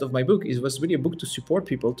concept of my book. It was really a book to support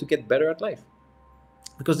people to get better at life,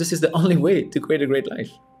 because this is the only way to create a great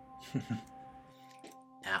life.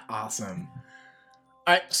 Yeah, awesome.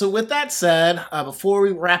 All right. So with that said, before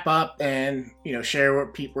we wrap up and share where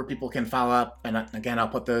people can follow up, and again I'll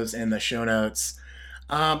put those in the show notes.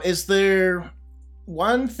 Is there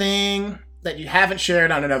one thing that you haven't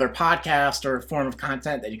shared on another podcast or form of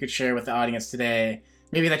content that you could share with the audience today,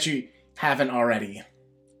 maybe that you haven't already?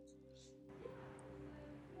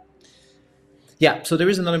 Yeah. So there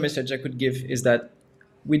is another message I could give, is that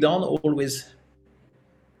we don't always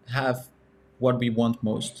have what we want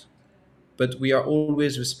most, but we are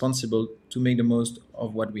always responsible to make the most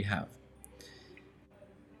of what we have.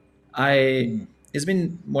 It's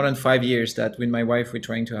been more than 5 years that with my wife we're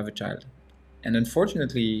trying to have a child, and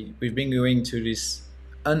unfortunately we've been going through this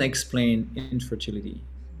unexplained infertility,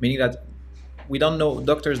 meaning that we don't know,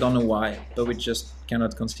 doctors don't know why, but we just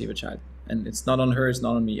cannot conceive a child. And it's not on her, it's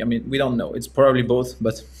not on me. I mean, we don't know. It's probably both,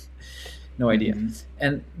 but no idea.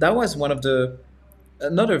 And that was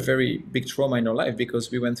another very big trauma in our life, because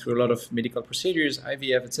we went through a lot of medical procedures,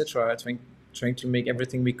 IVF, etc., trying to make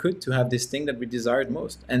everything we could to have this thing that we desired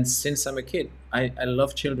most. And since I'm a kid, I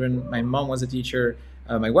love children. My mom was a teacher.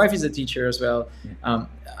 My wife is a teacher as well.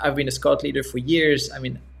 I've been a scout leader for years. I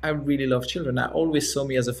mean, I really love children. I always saw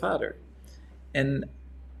me as a father. And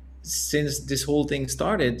since this whole thing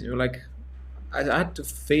started, I had to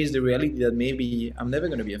face the reality that maybe I'm never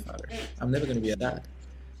going to be a father. I'm never going to be a dad.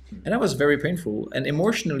 And that was very painful. And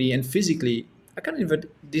emotionally and physically, I can't even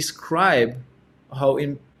describe how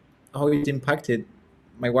it impacted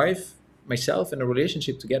my wife, myself, and a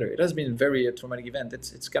relationship together. It has been a very traumatic event.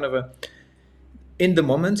 It's kind of in the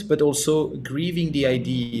moment, but also grieving the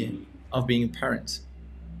idea of being parents.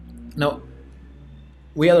 Now,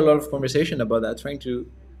 we had a lot of conversation about that, trying to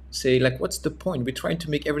say, like, what's the point? We're trying to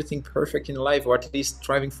make everything perfect in life, or at least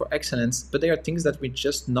striving for excellence, but there are things that we're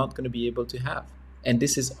just not going to be able to have. And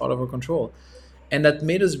this is out of our control. And that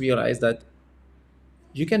made us realize that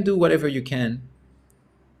you can do whatever you can,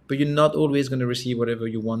 but you're not always going to receive whatever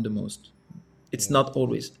you want the most. It's not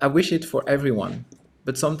always. I wish it for everyone,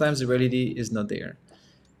 but sometimes the reality is not there.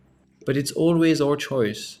 But it's always our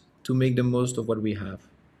choice to make the most of what we have.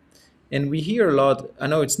 And we hear a lot, I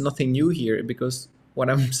know it's nothing new here because what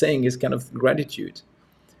I'm saying is kind of gratitude.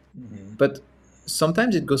 But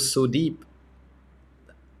sometimes it goes so deep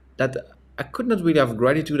that I could not really have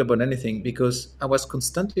gratitude about anything because I was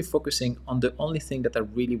constantly focusing on the only thing that I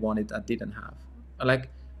really wanted I didn't have. Like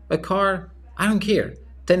a car, I don't care.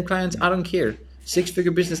 10 clients, I don't care.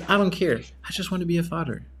 6-figure business, I don't care. I just want to be a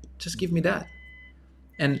father. Just give me that.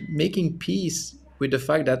 And making peace with the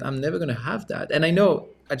fact that I'm never going to have that. And I know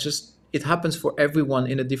it happens for everyone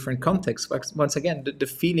in a different context. Once again, the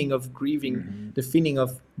feeling of grieving, the feeling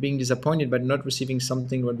of being disappointed by not receiving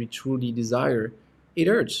something what we truly desire, it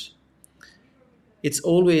hurts. It's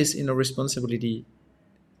always in our responsibility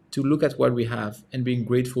to look at what we have and being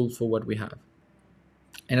grateful for what we have.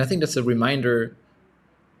 And I think that's a reminder.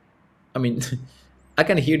 I mean, I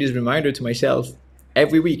can hear this reminder to myself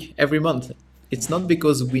every week, every month. It's not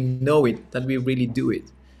because we know it that we really do it.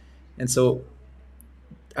 And so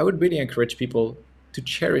I would really encourage people to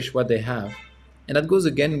cherish what they have. And that goes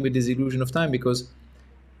again with this illusion of time, because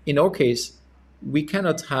in our case, we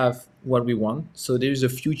cannot have what we want. So there is a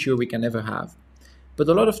future we can never have. But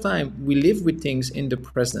a lot of time we live with things in the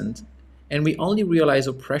present and we only realize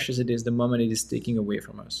how precious it is the moment it is taken away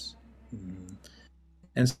from us.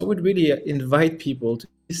 And so I would really invite people to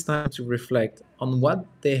this time to reflect on what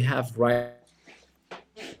they have right.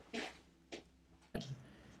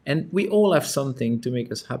 And we all have something to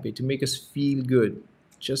make us happy, to make us feel good,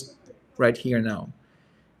 just right here now.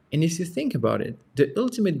 And if you think about it, the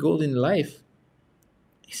ultimate goal in life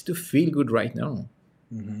is to feel good right now.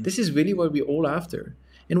 This is really what we're all after,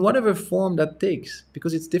 in whatever form that takes,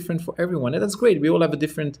 because it's different for everyone. And that's great. We all have a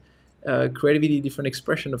different creativity, different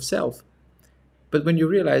expression of self. But when you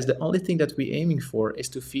realize the only thing that we're aiming for is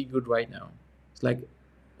to feel good right now, it's like,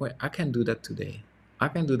 well, I can do that today. I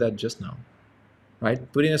can do that just now,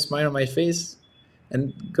 right? Putting a smile on my face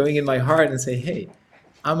and going in my heart and say, hey,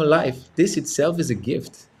 I'm alive. This itself is a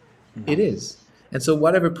gift. It is. And so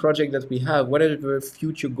whatever project that we have, whatever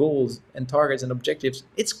future goals and targets and objectives,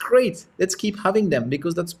 it's great. Let's keep having them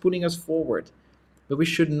because that's putting us forward. But we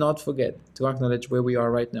should not forget to acknowledge where we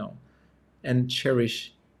are right now and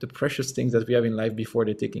cherish the precious things that we have in life before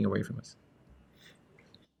they're taken away from us.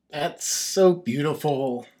 That's so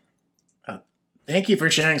beautiful. Thank you for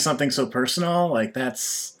sharing something so personal. Like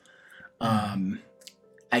that's,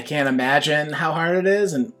 I can't imagine how hard it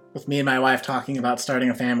is. And with me and my wife talking about starting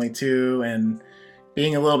a family too, and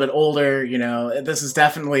being a little bit older, you know, this is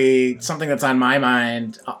definitely something that's on my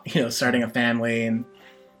mind, you know, starting a family, and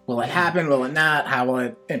will it happen? Will it not? How will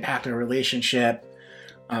it impact our relationship?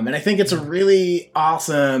 And I think it's a really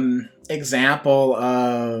awesome example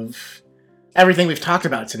of everything we've talked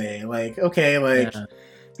about today. Like, okay, like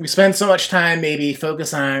we spend so much time maybe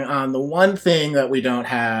focusing on the one thing that we don't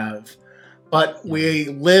have, but we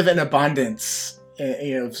live in abundance.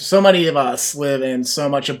 You know, so many of us live in so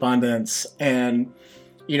much abundance, and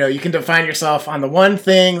you know, you can define yourself on the one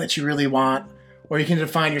thing that you really want, or you can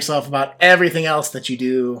define yourself about everything else that you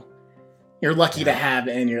do. You're lucky to have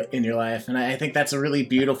in your life, and I think that's a really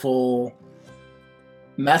beautiful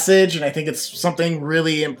message, and I think it's something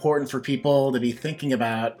really important for people to be thinking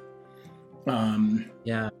about.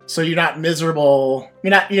 So you're not miserable.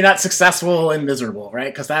 You're not successful and miserable,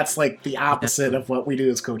 right? Because that's like the opposite of what we do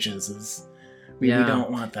as coaches. Is we don't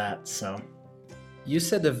want that. So you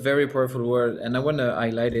said a very powerful word, and I want to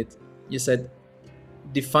highlight it. You said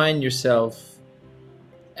define yourself,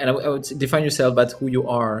 and I would say define yourself by who you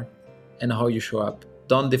are and how you show up.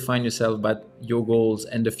 Don't define yourself by your goals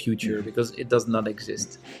and the future, because it does not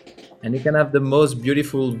exist. And you can have the most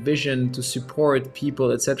beautiful vision to support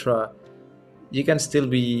people, etc. You can still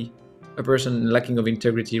be a person lacking of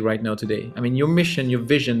integrity right now today. I mean, your mission, your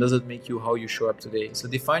vision doesn't make you how you show up today. So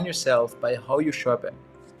define yourself by how you show up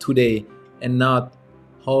today and not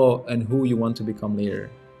how and who you want to become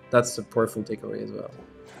later. That's a powerful takeaway as well.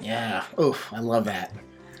 Yeah. Oof, I love that.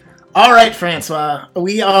 All right, François.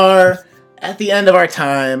 We are at the end of our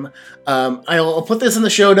time. I'll put this in the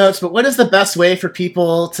show notes, but what is the best way for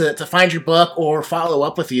people to find your book or follow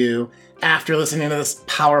up with you after listening to this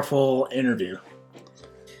powerful interview?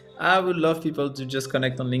 I would love people to just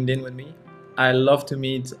connect on LinkedIn with me. I love to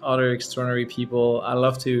meet other extraordinary people. I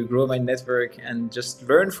love to grow my network and just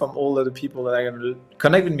learn from all of the people that are going to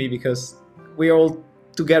connect with me, because we're all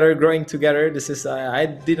together, growing together. This is, I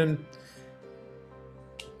didn't...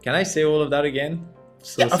 Can I say all of that again?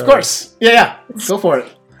 So yeah, of course. Yeah. Go for it.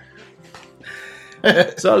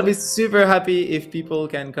 So I'll be super happy if people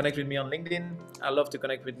can connect with me on LinkedIn. I love to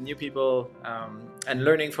connect with new people and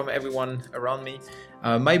learning from everyone around me.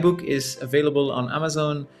 My book is available on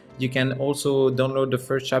Amazon. You can also download the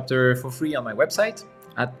first chapter for free on my website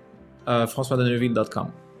at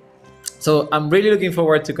françoisdeneuville.com. So I'm really looking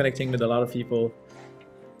forward to connecting with a lot of people.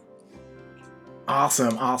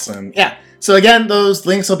 Awesome. Yeah. So again, those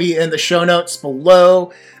links will be in the show notes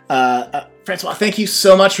below. François, thank you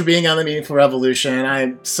so much for being on the Meaningful Revolution.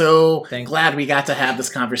 I'm so glad we got to have this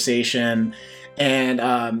conversation.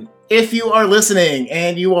 And if you are listening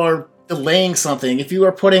and you are delaying something, if you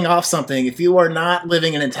are putting off something, if you are not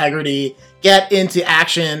living in integrity, get into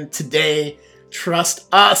action today. Trust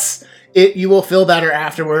us. You will feel better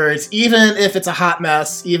afterwards. Even if it's a hot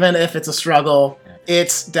mess, even if it's a struggle,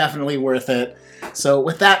 it's definitely worth it. So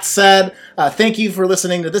with that said, thank you for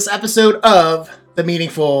listening to this episode of the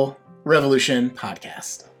Meaningful Revolution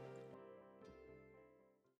podcast.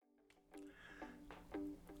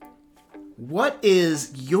 What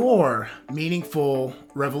is your meaningful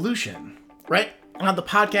revolution? Right? On the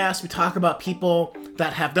podcast, we talk about people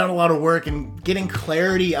that have done a lot of work and getting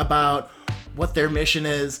clarity about what their mission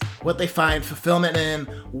is, what they find fulfillment in,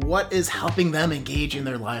 what is helping them engage in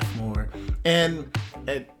their life more, and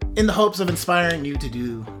in the hopes of inspiring you to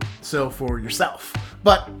do so for yourself.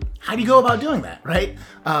 But how do you go about doing that, right?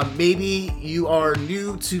 Maybe you are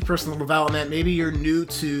new to personal development. Maybe you're new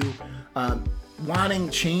to wanting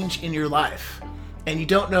change in your life, and you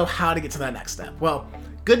don't know how to get to that next step. Well,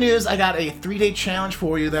 good news, I got a 3-day challenge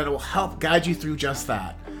for you that will help guide you through just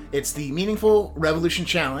that. It's the Meaningful Revolution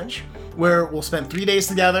Challenge, where we'll spend 3 days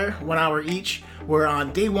together, 1 hour each, where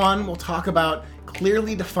on day 1, we'll talk about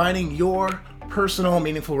clearly defining your personal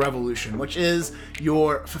meaningful revolution, which is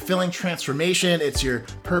your fulfilling transformation. It's your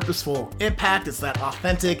purposeful impact. It's that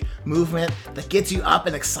authentic movement that gets you up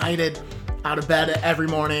and excited out of bed every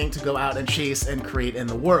morning to go out and chase and create in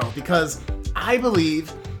the world. Because I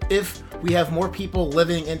believe if we have more people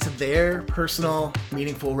living into their personal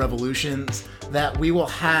meaningful revolutions, that we will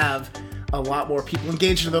have a lot more people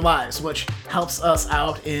engaged in their lives, which helps us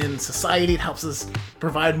out in society. It helps us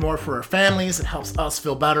provide more for our families. It helps us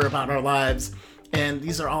feel better about our lives. And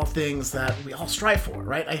these are all things that we all strive for,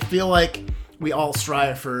 right? I feel like we all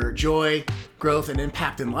strive for joy, growth, and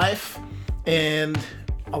impact in life. And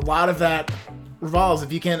a lot of that revolves,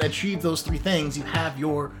 if you can achieve those 3 things, you have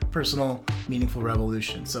your personal meaningful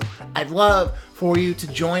revolution. So I'd love for you to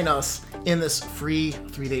join us in this free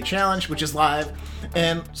 3-day challenge, which is live.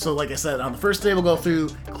 And so, like I said, on the first day, we'll go through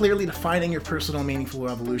clearly defining your personal meaningful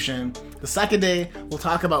revolution. The second day, we'll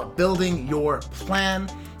talk about building your plan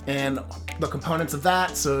and the components of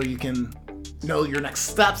that, so you can know your next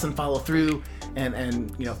steps and follow through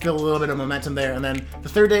and feel a little bit of momentum there. And then the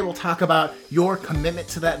third day, we'll talk about your commitment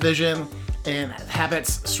to that vision and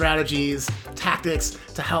habits, strategies, tactics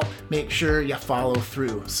to help make sure you follow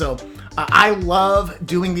through. So I love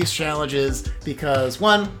doing these challenges because,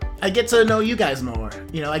 one, I get to know you guys more.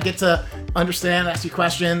 I get to understand, ask you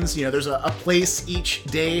questions. There's a place each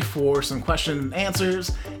day for some question and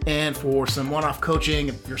answers and for some one-off coaching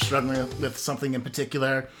if you're struggling with something in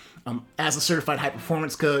particular. As a certified high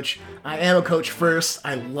performance coach, I am a coach first.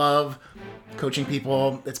 I love coaching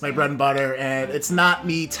people. It's my bread and butter, and it's not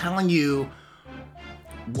me telling you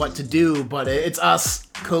what to do, but it's us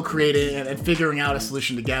co-creating and figuring out a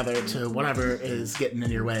solution together to whatever is getting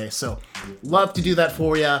in your way. So love to do that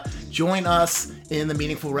for you. Join us in the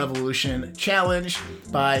Meaningful Revolution Challenge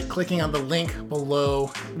by clicking on the link below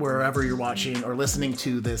wherever you're watching or listening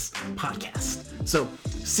to this podcast. So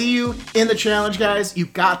see you in the challenge, guys. You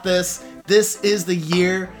got this. This is the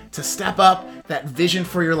year to step up that vision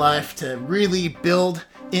for your life, to really build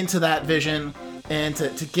into that vision and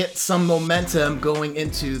to get some momentum going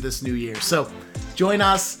into this new year. So join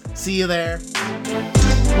us. See you there.